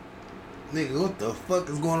point. Nigga, what the fuck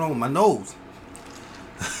is going on with my nose?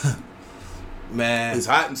 Man, It's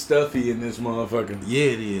hot and stuffy in this motherfucker.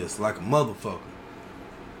 yeah, it is like a motherfucker.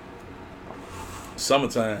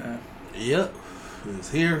 Summertime. Yep,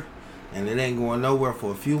 it's here, and it ain't going nowhere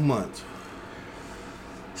for a few months.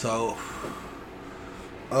 So,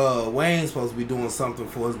 Wayne's supposed to be doing something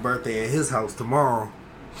for his birthday at his house tomorrow.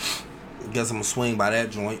 Guess I'm gonna swing by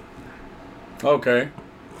that joint. Okay.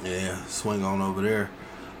 Yeah, swing on over there.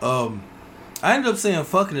 I ended up saying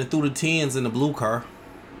fucking it through the tens in the blue car.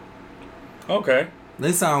 Okay.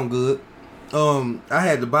 They sound good. I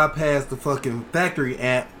had to bypass the fucking factory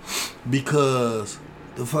app because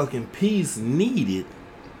the fucking piece needed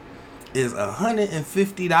is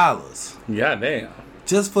 $150 Goddamn.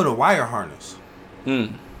 just for the wire harness.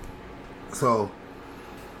 So,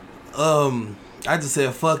 I just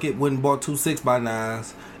said fuck it, went and bought 2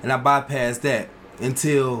 6x9s, and I bypassed that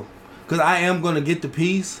until, cause I am gonna get the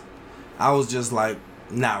piece. I was just like,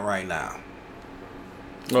 not right now.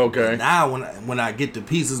 Okay. Now when I get the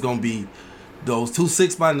piece, it's gonna be those 2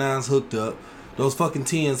 6x9s hooked up, those fucking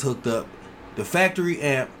 10s hooked up, the factory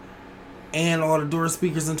amp, and all the door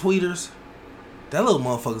speakers and tweeters. That little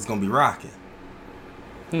motherfucker's gonna be rocking.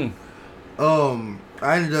 I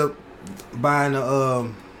ended up buying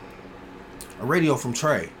a radio from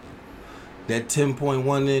Trey. That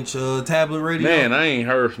 10.1 inch tablet radio. Man, I ain't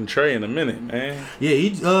heard from Trey in a minute, man. Yeah,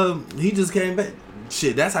 he just came back.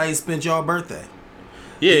 Shit, that's how he spent y'all birthday.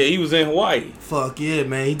 Yeah, he was in Hawaii. Fuck yeah,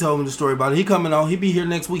 man. He told me the story about it. He coming on. He be here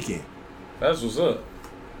next weekend. That's what's up.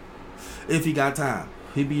 If he got time.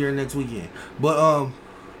 He be here next weekend. But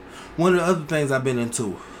one of the other things I've been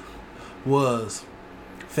into was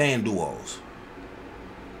fan duos.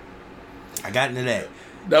 I got into that.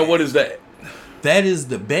 Now, what is that? That is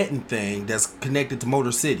the betting thing that's connected to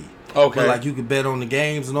Motor City. Okay. Where, like, you can bet on the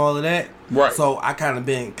games and all of that. Right. So I kind of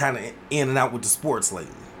been in and out with the sports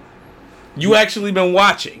lately. You actually been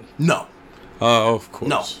watching? No. Oh, of course.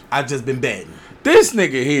 No. I just been betting. This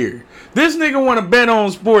nigga here. This nigga want to bet on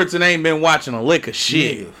sports and ain't been watching a lick of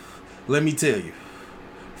shit. Nigga, let me tell you.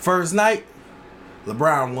 First night,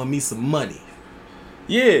 LeBron won me some money.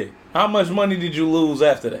 Yeah. How much money did you lose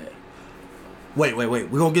after that? Wait. We're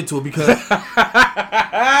gonna get to it because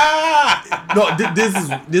no, this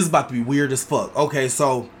is about to be weird as fuck. Okay,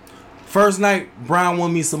 so first night, Brown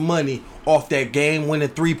won me some money off that game-winning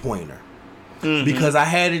 3-pointer because I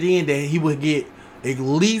had it in that he would get at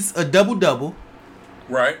least a double-double,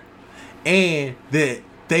 Right. and that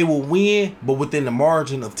they will win, but within the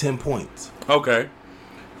margin of 10 points. Okay.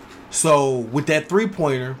 So with that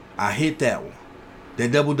 3-pointer, I hit that one.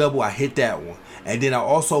 That double-double, I hit that one, and then I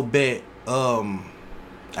also bet.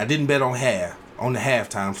 I didn't bet on the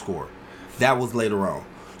halftime score. That was later on.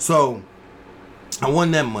 So I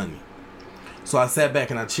won that money. So I sat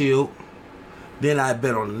back and I chilled. Then I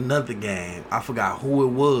bet on another game. I forgot who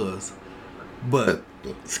it was, but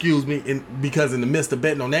excuse me. Because in the midst of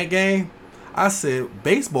betting on that game, I said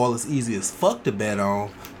baseball is easy as fuck to bet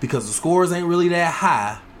on because the scores ain't really that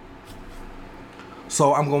high.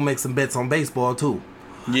 So I'm gonna make some bets on baseball too.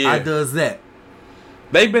 Yeah. I does that.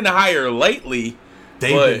 They've been higher lately.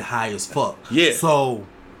 They've but been high as fuck. Yeah. So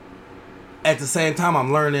at the same time,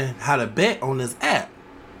 I'm learning how to bet on this app.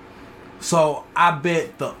 So I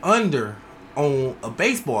bet the under on a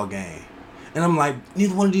baseball game. And I'm like,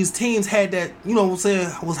 neither one of these teams had that, you know what I'm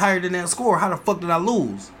saying, was higher than that score. How the fuck did I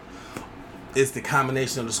lose? It's the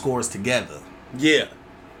combination of the scores together. Yeah.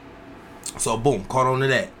 So boom, caught on to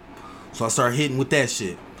that. So I start hitting with that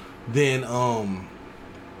shit. Then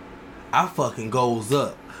I fucking goes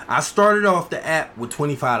up. I started off the app with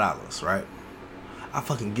 $25, right? I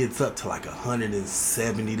fucking gets up to like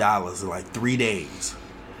 $170 in like 3 days.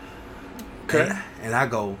 Okay. And I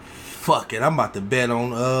go, fuck it. I'm about to bet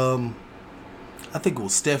on I think it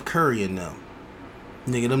was Steph Curry and them.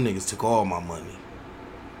 Nigga, them niggas took all my money.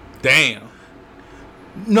 Damn.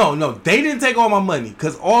 No, they didn't take all my money.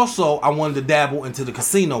 Cause also I wanted to dabble into the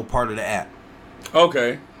casino part of the app.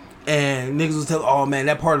 Okay. And niggas was telling, oh man,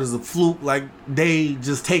 that part is a fluke. Like, they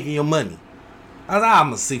just taking your money. I was like, I'm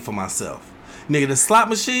gonna see for myself. Nigga, the slot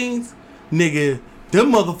machines, nigga,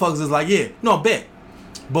 them motherfuckers is like, yeah, no, bet.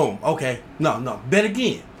 Boom, okay. No, bet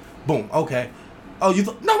again. Boom, okay. Oh,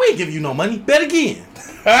 no, we ain't giving you no money. Bet again.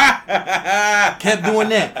 Kept doing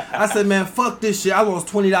that. I said, man, fuck this shit. I lost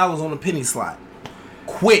 $20 on a penny slot.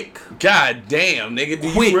 Quick. God damn, nigga.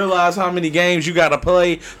 Do Quick. you realize how many games you gotta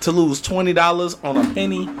play to lose $20 on a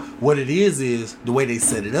penny? What it is the way they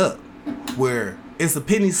set it up. Where it's a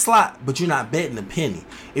penny slot, but you're not betting a penny.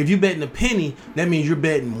 If you're betting a penny, that means you're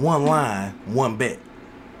betting one line, one bet.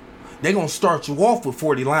 They're going to start you off with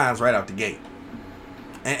 40 lines right out the gate.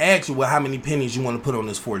 And ask you, well, how many pennies you want to put on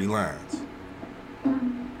this 40 lines.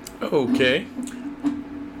 Okay.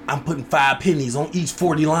 I'm putting 5 pennies on each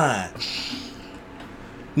 40 line.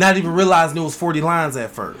 Not even realizing it was 40 lines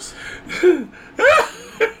at first.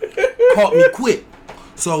 Caught me quick.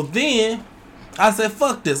 So then I said,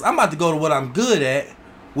 fuck this. I'm about to go to what I'm good at,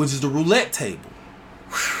 which is the roulette table.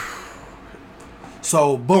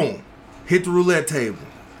 So boom. Hit the roulette table.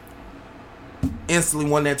 Instantly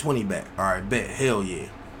won that 20 back. Alright, bet. Hell yeah.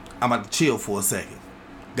 I'm about to chill for a second.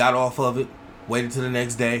 Got off of it. Waited till the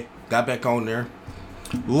next day. Got back on there.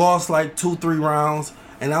 Lost like 2-3 rounds.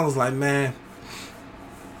 And I was like, man,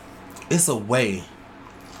 it's a way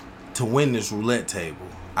to win this roulette table.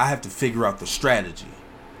 I have to figure out the strategy.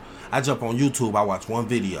 I jump on YouTube. I watch one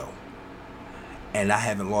video. And I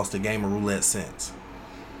haven't lost a game of roulette since.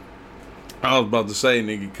 I was about to say,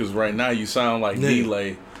 nigga, because right now you sound like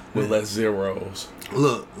Delay with less zeros.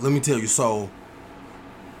 Look, let me tell you. So,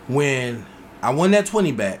 when I won that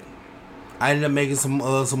 20 back, I ended up making some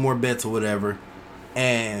more bets or whatever.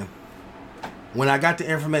 And when I got the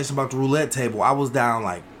information about the roulette table, I was down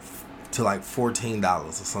to $14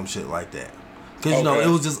 or some shit like that. Because, you know, it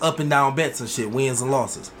was just up and down bets and shit, wins and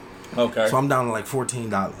losses. Okay. So I'm down to like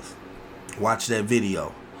 $14. Watch that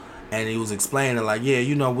video. And he was explaining like, yeah,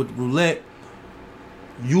 you know, with roulette,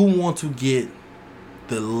 you want to get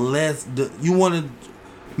you want to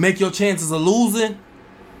make your chances of losing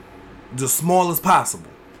the smallest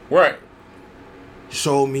possible. Right.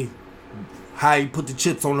 Showed me how he put the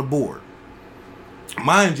chips on the board.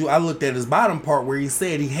 Mind you, I looked at his bottom part where he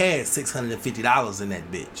said he had $650 in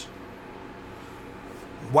that bitch.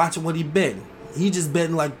 Watching what he betting. He just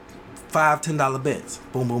betting like $5-10 bets.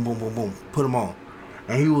 Boom, boom, boom, boom, boom. Put them on.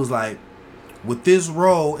 And he was like, with this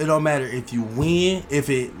roll, it don't matter if you win, if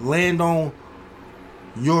it land on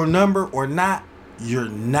your number or not, you're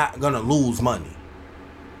not going to lose money.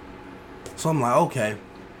 So I'm like, okay.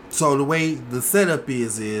 So the way the setup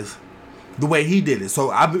is the way he did it.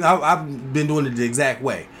 So I've been doing it the exact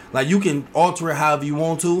way. Like, you can alter it however you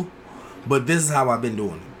want to, but this is how I've been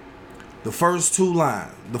doing it. The first two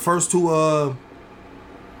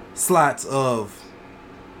slots of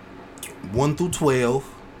 1 through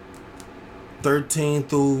 12, 13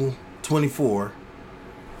 through 24,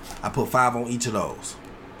 I put 5 on each of those.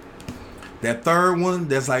 That third one,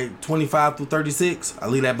 that's like 25 through 36, I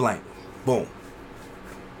leave that blank. Boom.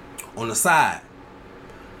 On the side,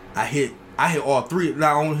 I hit all 3.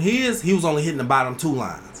 Now on his, he was only hitting the bottom 2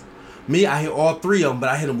 lines. Me, I hit all 3 of them, but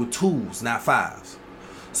I hit them with 2s, not 5s.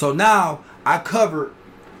 So now I covered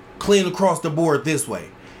clean across the board this way.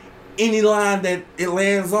 Any line that it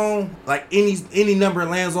lands on, like any number it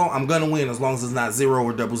lands on, I'm gonna win as long as it's not 0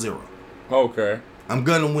 or 00. Okay. I'm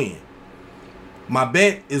gonna win. My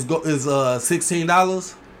bet is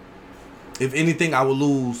 $16. If anything, I will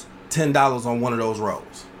lose $10 on one of those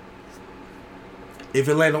rolls. If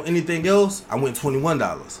it land on anything else, I win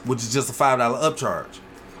 $21, which is just a $5 upcharge.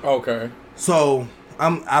 Okay. So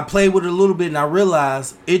I played with it a little bit, and I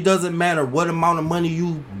realized it doesn't matter what amount of money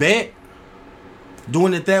you bet.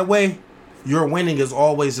 Doing it that way, your winning is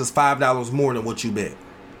always just $5 more than what you bet.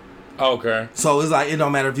 Okay. So it's like, it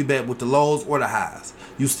don't matter if you bet with the lows or the highs.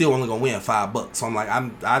 You still only gonna win $5. So I'm like,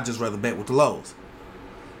 I just rather bet with the lows.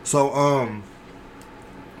 So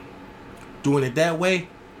doing it that way,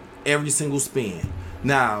 every single spin.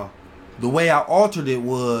 Now, the way I altered it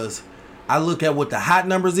was, I look at what the hot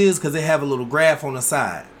numbers is, because they have a little graph on the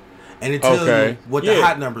side, and it tells you what the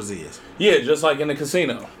hot numbers is. Yeah, just like in the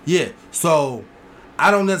casino. Yeah. So I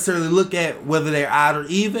don't necessarily look at whether they're odd or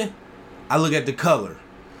even. I look at the color.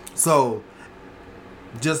 So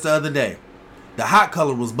just the other day, the hot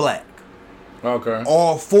color was black. Okay.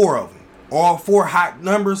 All 4 of them. All 4 hot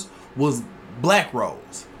numbers was black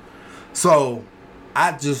rolls. So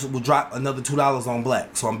I just will drop another $2 on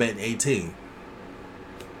black. So I'm betting 18.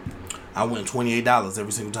 I win $28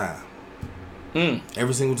 every single time.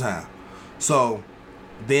 Every single time. So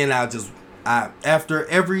then after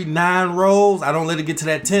every 9 rolls, I don't let it get to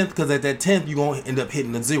that 10th, because at that 10th you're going to end up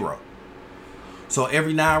hitting a 0. So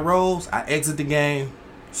every 9 rolls, I exit the game,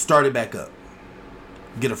 start it back up,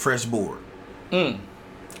 get a fresh board, and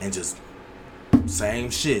just same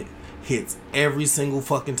shit hits every single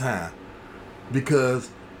fucking time, because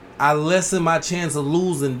I lessen my chance of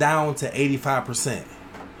losing down to 85%.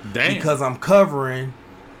 Damn. Because I'm covering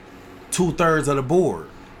 2/3 of the board.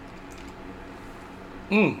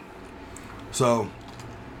 So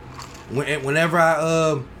whenever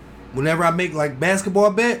I make like basketball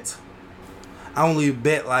bets, I only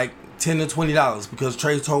bet like $10 to $20, because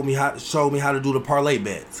Trey showed me how to do the parlay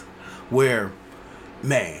bets. Where,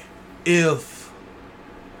 man, if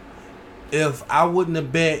I wouldn't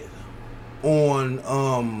have bet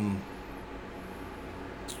on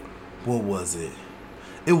what was it?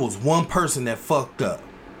 It was one person that fucked up.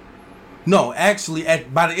 No, actually,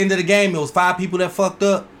 by the end of the game, it was 5 people that fucked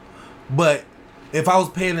up. But if I was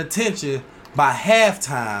paying attention, by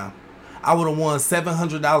halftime, I would have won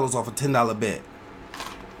 $700 off a $10 bet.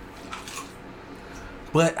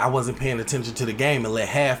 But I wasn't paying attention to the game and let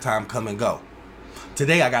halftime come and go.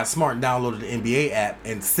 Today, I got smart and downloaded the NBA app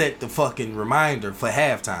and set the fucking reminder for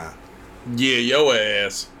halftime. Yeah, your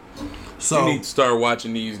ass. So you need to start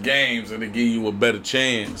watching these games and it'll give you a better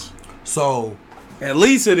chance. So at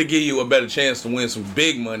least it'll give you a better chance to win some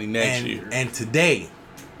big money next year. And today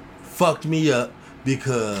fucked me up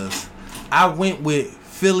because I went with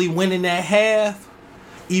Philly winning that half,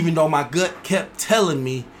 even though my gut kept telling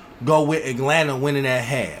me go with Atlanta winning that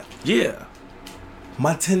half. Yeah.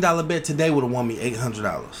 My $10 bet today would have won me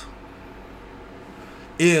 $800.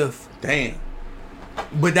 Damn.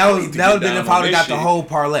 But that would have been if I would have got the whole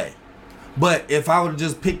parlay. But if I would have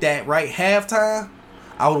just picked that right halftime,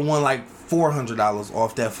 I would have won like $400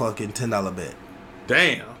 off that fucking $10 bet.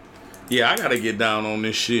 Damn. Yeah, I gotta get down on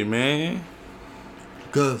this shit, man.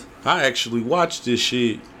 Cause I actually watched this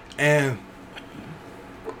shit. And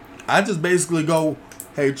I just basically go,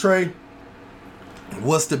 hey Trey,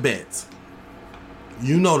 what's the bets?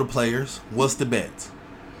 You know the players. What's the bets?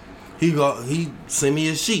 He sent me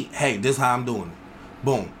his sheet. Hey, this how I'm doing it.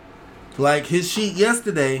 Boom. Like his sheet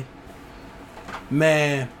yesterday,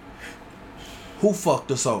 man, who fucked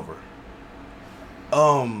us over?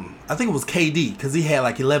 I think it was KD, because he had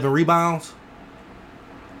like 11 rebounds.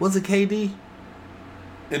 Was it KD?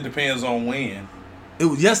 It depends on when. It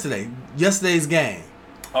was yesterday's game.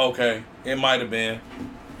 Okay, it might have been.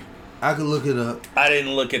 I could look it up. I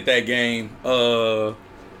didn't look at that game. I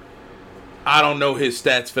don't know his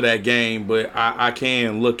stats for that game, but I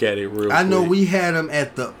can look at it real quick. I know we had him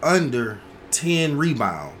at the under 10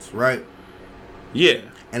 rebounds, right? Yeah.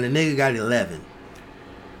 And the nigga got 11.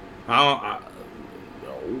 How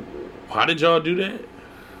did y'all do that?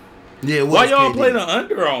 Yeah, it was why y'all KD. play the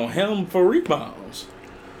under on him for rebounds?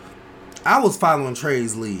 I was following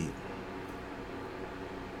Trey's lead.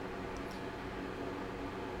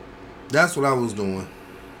 That's what I was doing.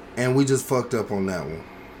 And we just fucked up on that one.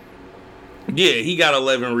 Yeah, he got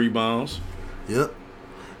 11 rebounds. Yep.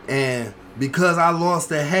 And because I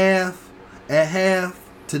lost at half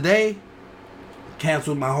today,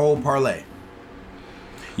 canceled my whole parlay.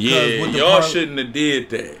 Yeah, y'all shouldn't have did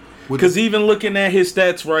that. Because even looking at his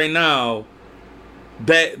stats right now,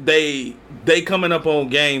 that they coming up on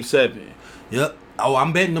game 7. Yep. Oh,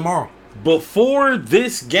 I'm betting tomorrow. Before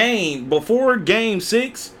this game, before game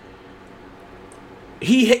 6,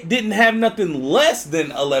 he didn't have nothing less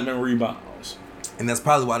than 11 rebounds. And that's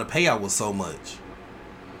probably why the payout was so much.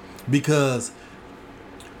 Because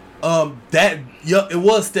it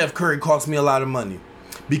was Steph Curry cost me a lot of money.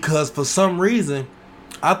 Because for some reason,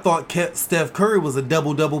 I thought Steph Curry was a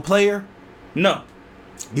double-double player. No.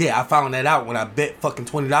 Yeah, I found that out when I bet fucking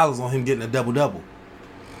 $20 on him getting a double-double.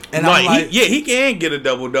 And right. I'm like, he can get a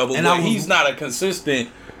double-double, but he's not a consistent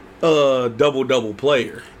double-double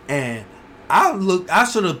player. And I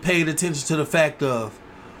should have paid attention to the fact of,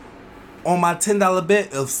 on my $10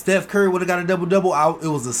 bet, if Steph Curry would have got a double-double, it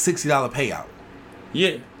was a $60 payout.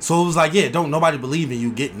 Yeah. So it was like, yeah, don't nobody believe in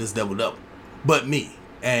you getting this double-double. But me.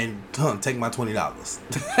 And take my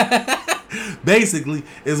 $20. Basically,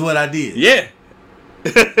 is what I did. Yeah.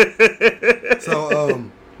 So,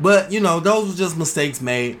 but those were just mistakes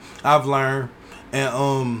made. I've learned,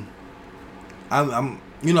 and I'm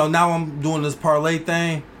now I'm doing this parlay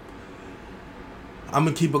thing. I'm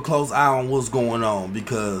gonna keep a close eye on what's going on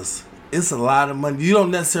because it's a lot of money. You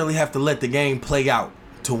don't necessarily have to let the game play out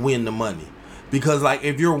to win the money, because like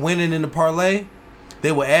if you're winning in the parlay,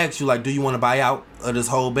 they will ask you like, do you want to buy out of this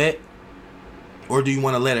whole bet, or do you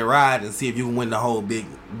want to let it ride and see if you can win the whole big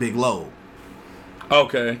load?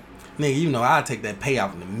 Okay. Nigga, I'll take that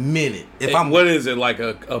payout in a minute. What is it, like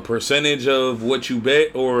a percentage of what you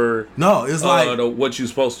bet, or no? It's like what you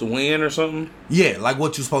supposed to win or something. Yeah, like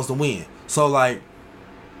what you supposed to win. So like,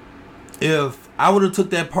 if I would have took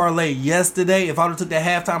that parlay yesterday, if I would have took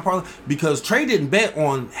that halftime parlay, because Trey didn't bet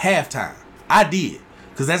on halftime, I did,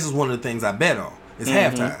 because that's just one of the things I bet on. It's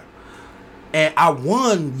halftime. And I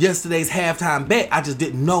won yesterday's halftime bet. I just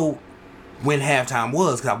didn't know when halftime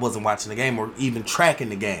was because I wasn't watching the game or even tracking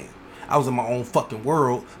the game. I was in my own fucking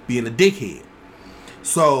world being a dickhead.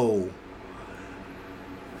 So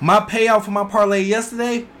my payout for my parlay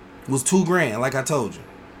yesterday was $2,000, like I told you.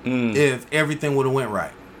 If everything would have went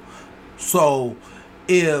right. So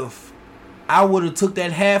if I would have took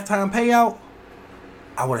that halftime payout,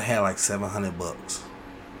 I would have had like $700.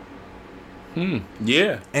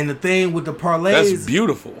 Yeah. And the thing with the parlays, That's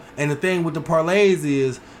beautiful. And the thing with the parlays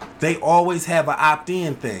is they always have an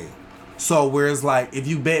opt-in thing. So whereas like if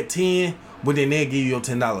you bet 10, but then they'll give you your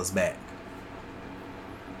 $10 back.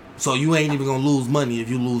 So you ain't even gonna lose money if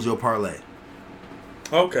you lose your parlay.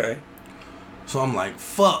 Okay. So I'm like,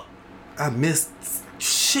 fuck, I missed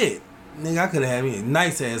shit. Nigga, I could have had me a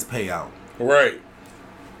nice ass payout. Right.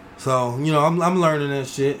 So, you know, I'm learning that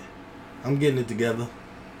shit. I'm getting it together.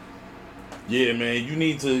 Yeah, man. You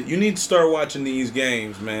need to start watching these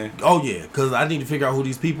games, man. Oh yeah, cause I need to figure out who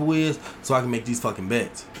these people is so I can make these fucking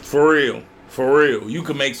bets. For real. For real. You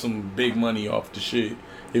can make some big money off the shit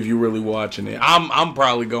if you're really watching it. I'm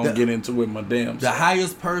probably gonna get into it my damn The self.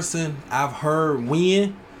 highest person I've heard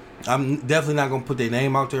win, I'm definitely not gonna put their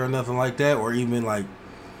name out there or nothing like that, or even like,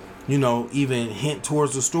 you know, even hint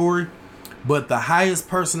towards the story. But the highest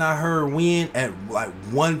person I heard win at like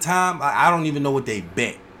one time, I don't even know what they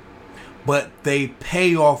bet, but they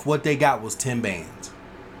pay off what they got was 10 bands.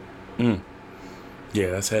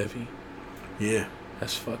 Yeah, that's heavy. Yeah,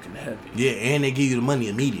 That's fucking heavy. yeah, and they give you the money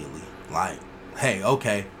immediately. Like, hey,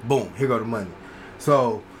 okay, boom, here go the money.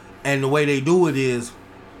 So, and the way they do it is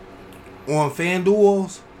on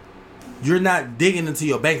FanDuels, you're not digging into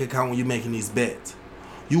your bank account when you're making these bets.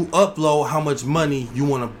 You upload how much money you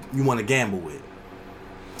wanna gamble with,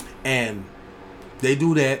 and they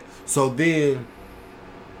do that. So then,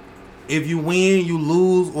 if you win, you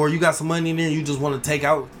lose, or you got some money in there, you just want to take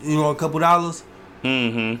out, you know, a couple dollars.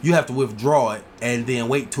 Mm-hmm. You have to withdraw it and then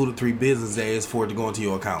wait 2 to 3 business days for it to go into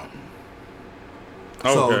your account.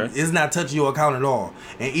 So Okay. it's not touching your account at all.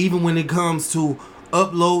 And even when it comes to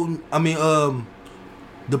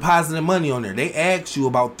depositing money on there, they ask you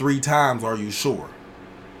about 3 times, are you sure?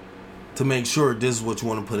 To make sure this is what you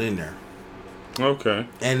want to put in there. Okay.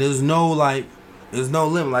 And there's no limit.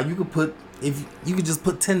 Like you could just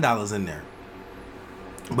put $10 in there.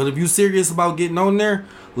 But if you're serious about getting on there,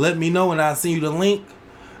 let me know and I'll send you the link.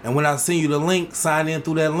 And when I send you the link, sign in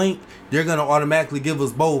through that link, they're gonna automatically give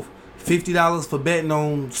us both $50 for betting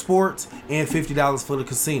on sports and $50 for the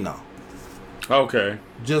casino. Okay.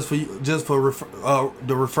 Just for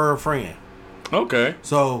the refer a friend. Okay.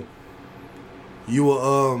 So you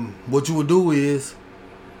will what you will do is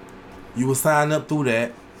you will sign up through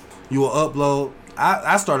that. You will upload.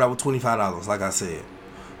 I started out with $25, like I said.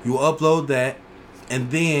 You will upload that and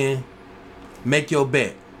then make your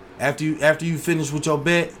bet. After you finish with your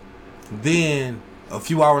bet, then a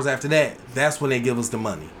few hours after that, that's when they give us the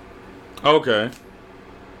money. Okay.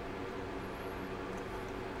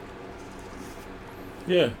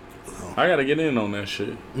 Yeah. I gotta get in on that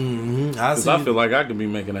shit. Mm-hmm. Cause I feel like I could be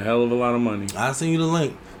making a hell of a lot of money. I'll send you the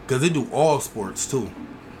link. Because they do all sports too.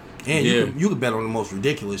 And you can bet on the most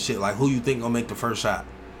ridiculous shit, like who you think gonna make the first shot.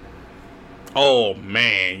 Oh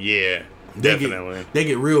man, yeah. Definitely. They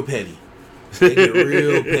get real petty. They get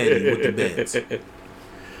real petty with the bets.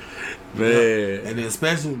 Man. And then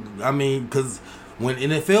especially, I mean, because when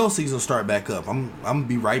NFL season start back up, I'm gonna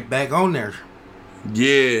be right back on there.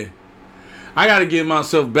 Yeah. I gotta get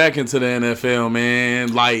myself back into the NFL,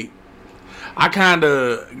 man. Like, I kind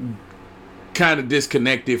of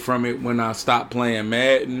disconnected from it when I stopped playing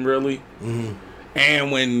Madden, really. Mm-hmm.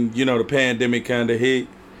 And when, you know, the pandemic kind of hit.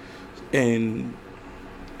 And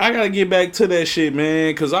I gotta get back to that shit, man,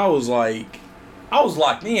 because I was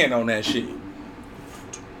locked in on that shit.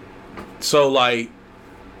 So, like,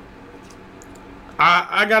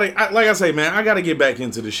 I gotta, like I say, man, I gotta get back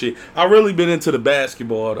into the shit. I really been into the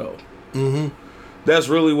basketball, though. Mm-hmm. That's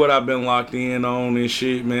really what I've been locked in on and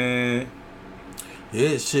shit, man.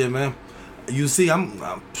 Yeah, shit, man. You see, I'm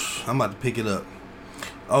about to pick it up.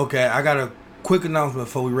 Okay, I got a quick announcement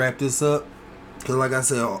before we wrap this up. Cause like I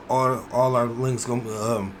said, all our links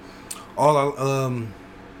gonna, all our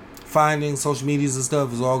findings, social medias and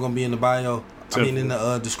stuff is all gonna be in the bio. In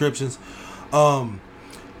the descriptions.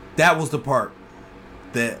 That was the part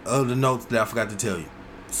of the notes that I forgot to tell you.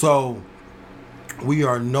 So we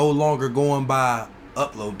are no longer going by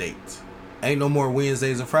upload dates. Ain't no more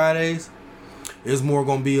Wednesdays and Fridays. It's more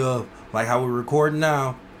gonna be like how we're recording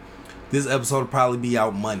now. This episode will probably be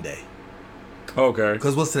out Monday. Okay.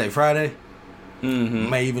 Cause what's today? Friday. Mm-hmm.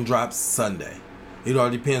 May even drop Sunday. It all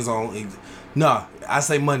depends on. No, I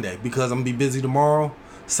say Monday because I'm gonna be busy tomorrow.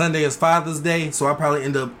 Sunday is Father's Day, so I probably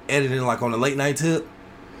end up editing like on a late night tip.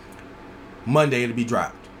 Monday it'll be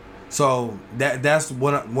dropped. So that's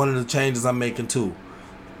one of the changes I'm making too.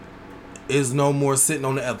 Is no more sitting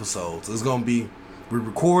on the episodes. It's gonna be we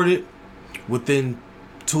record it within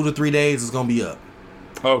 2 to 3 days. It's gonna be up.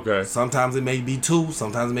 Okay. Sometimes it may be 2,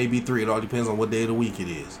 sometimes it may be 3. It all depends on what day of the week it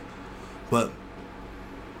is. But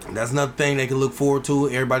That's another thing they can look forward to.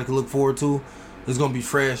 Everybody can look forward to. It's gonna be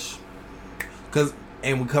fresh,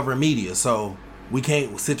 and we cover media, so we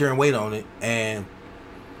can't sit there and wait on it and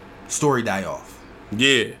story die off.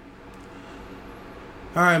 Yeah.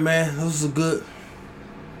 All right, man. This was a good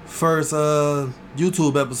first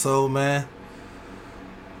YouTube episode, man.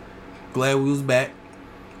 Glad we was back.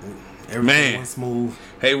 Everything went smooth.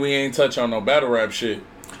 Hey, we ain't touch on no battle rap shit.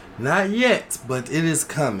 Not yet, but it is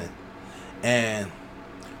coming. And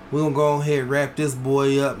we're going to go ahead and wrap this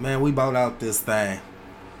boy up, man. We bought out this thing.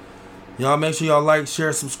 Y'all make sure y'all like,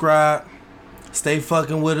 share, subscribe. Stay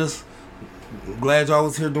fucking with us. Glad y'all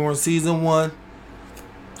was here during season 1.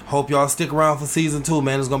 Hope y'all stick around for season 2,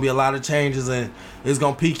 man. There's going to be a lot of changes and it's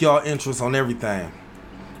going to pique y'all interest on everything.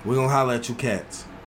 We're going to holler at you cats.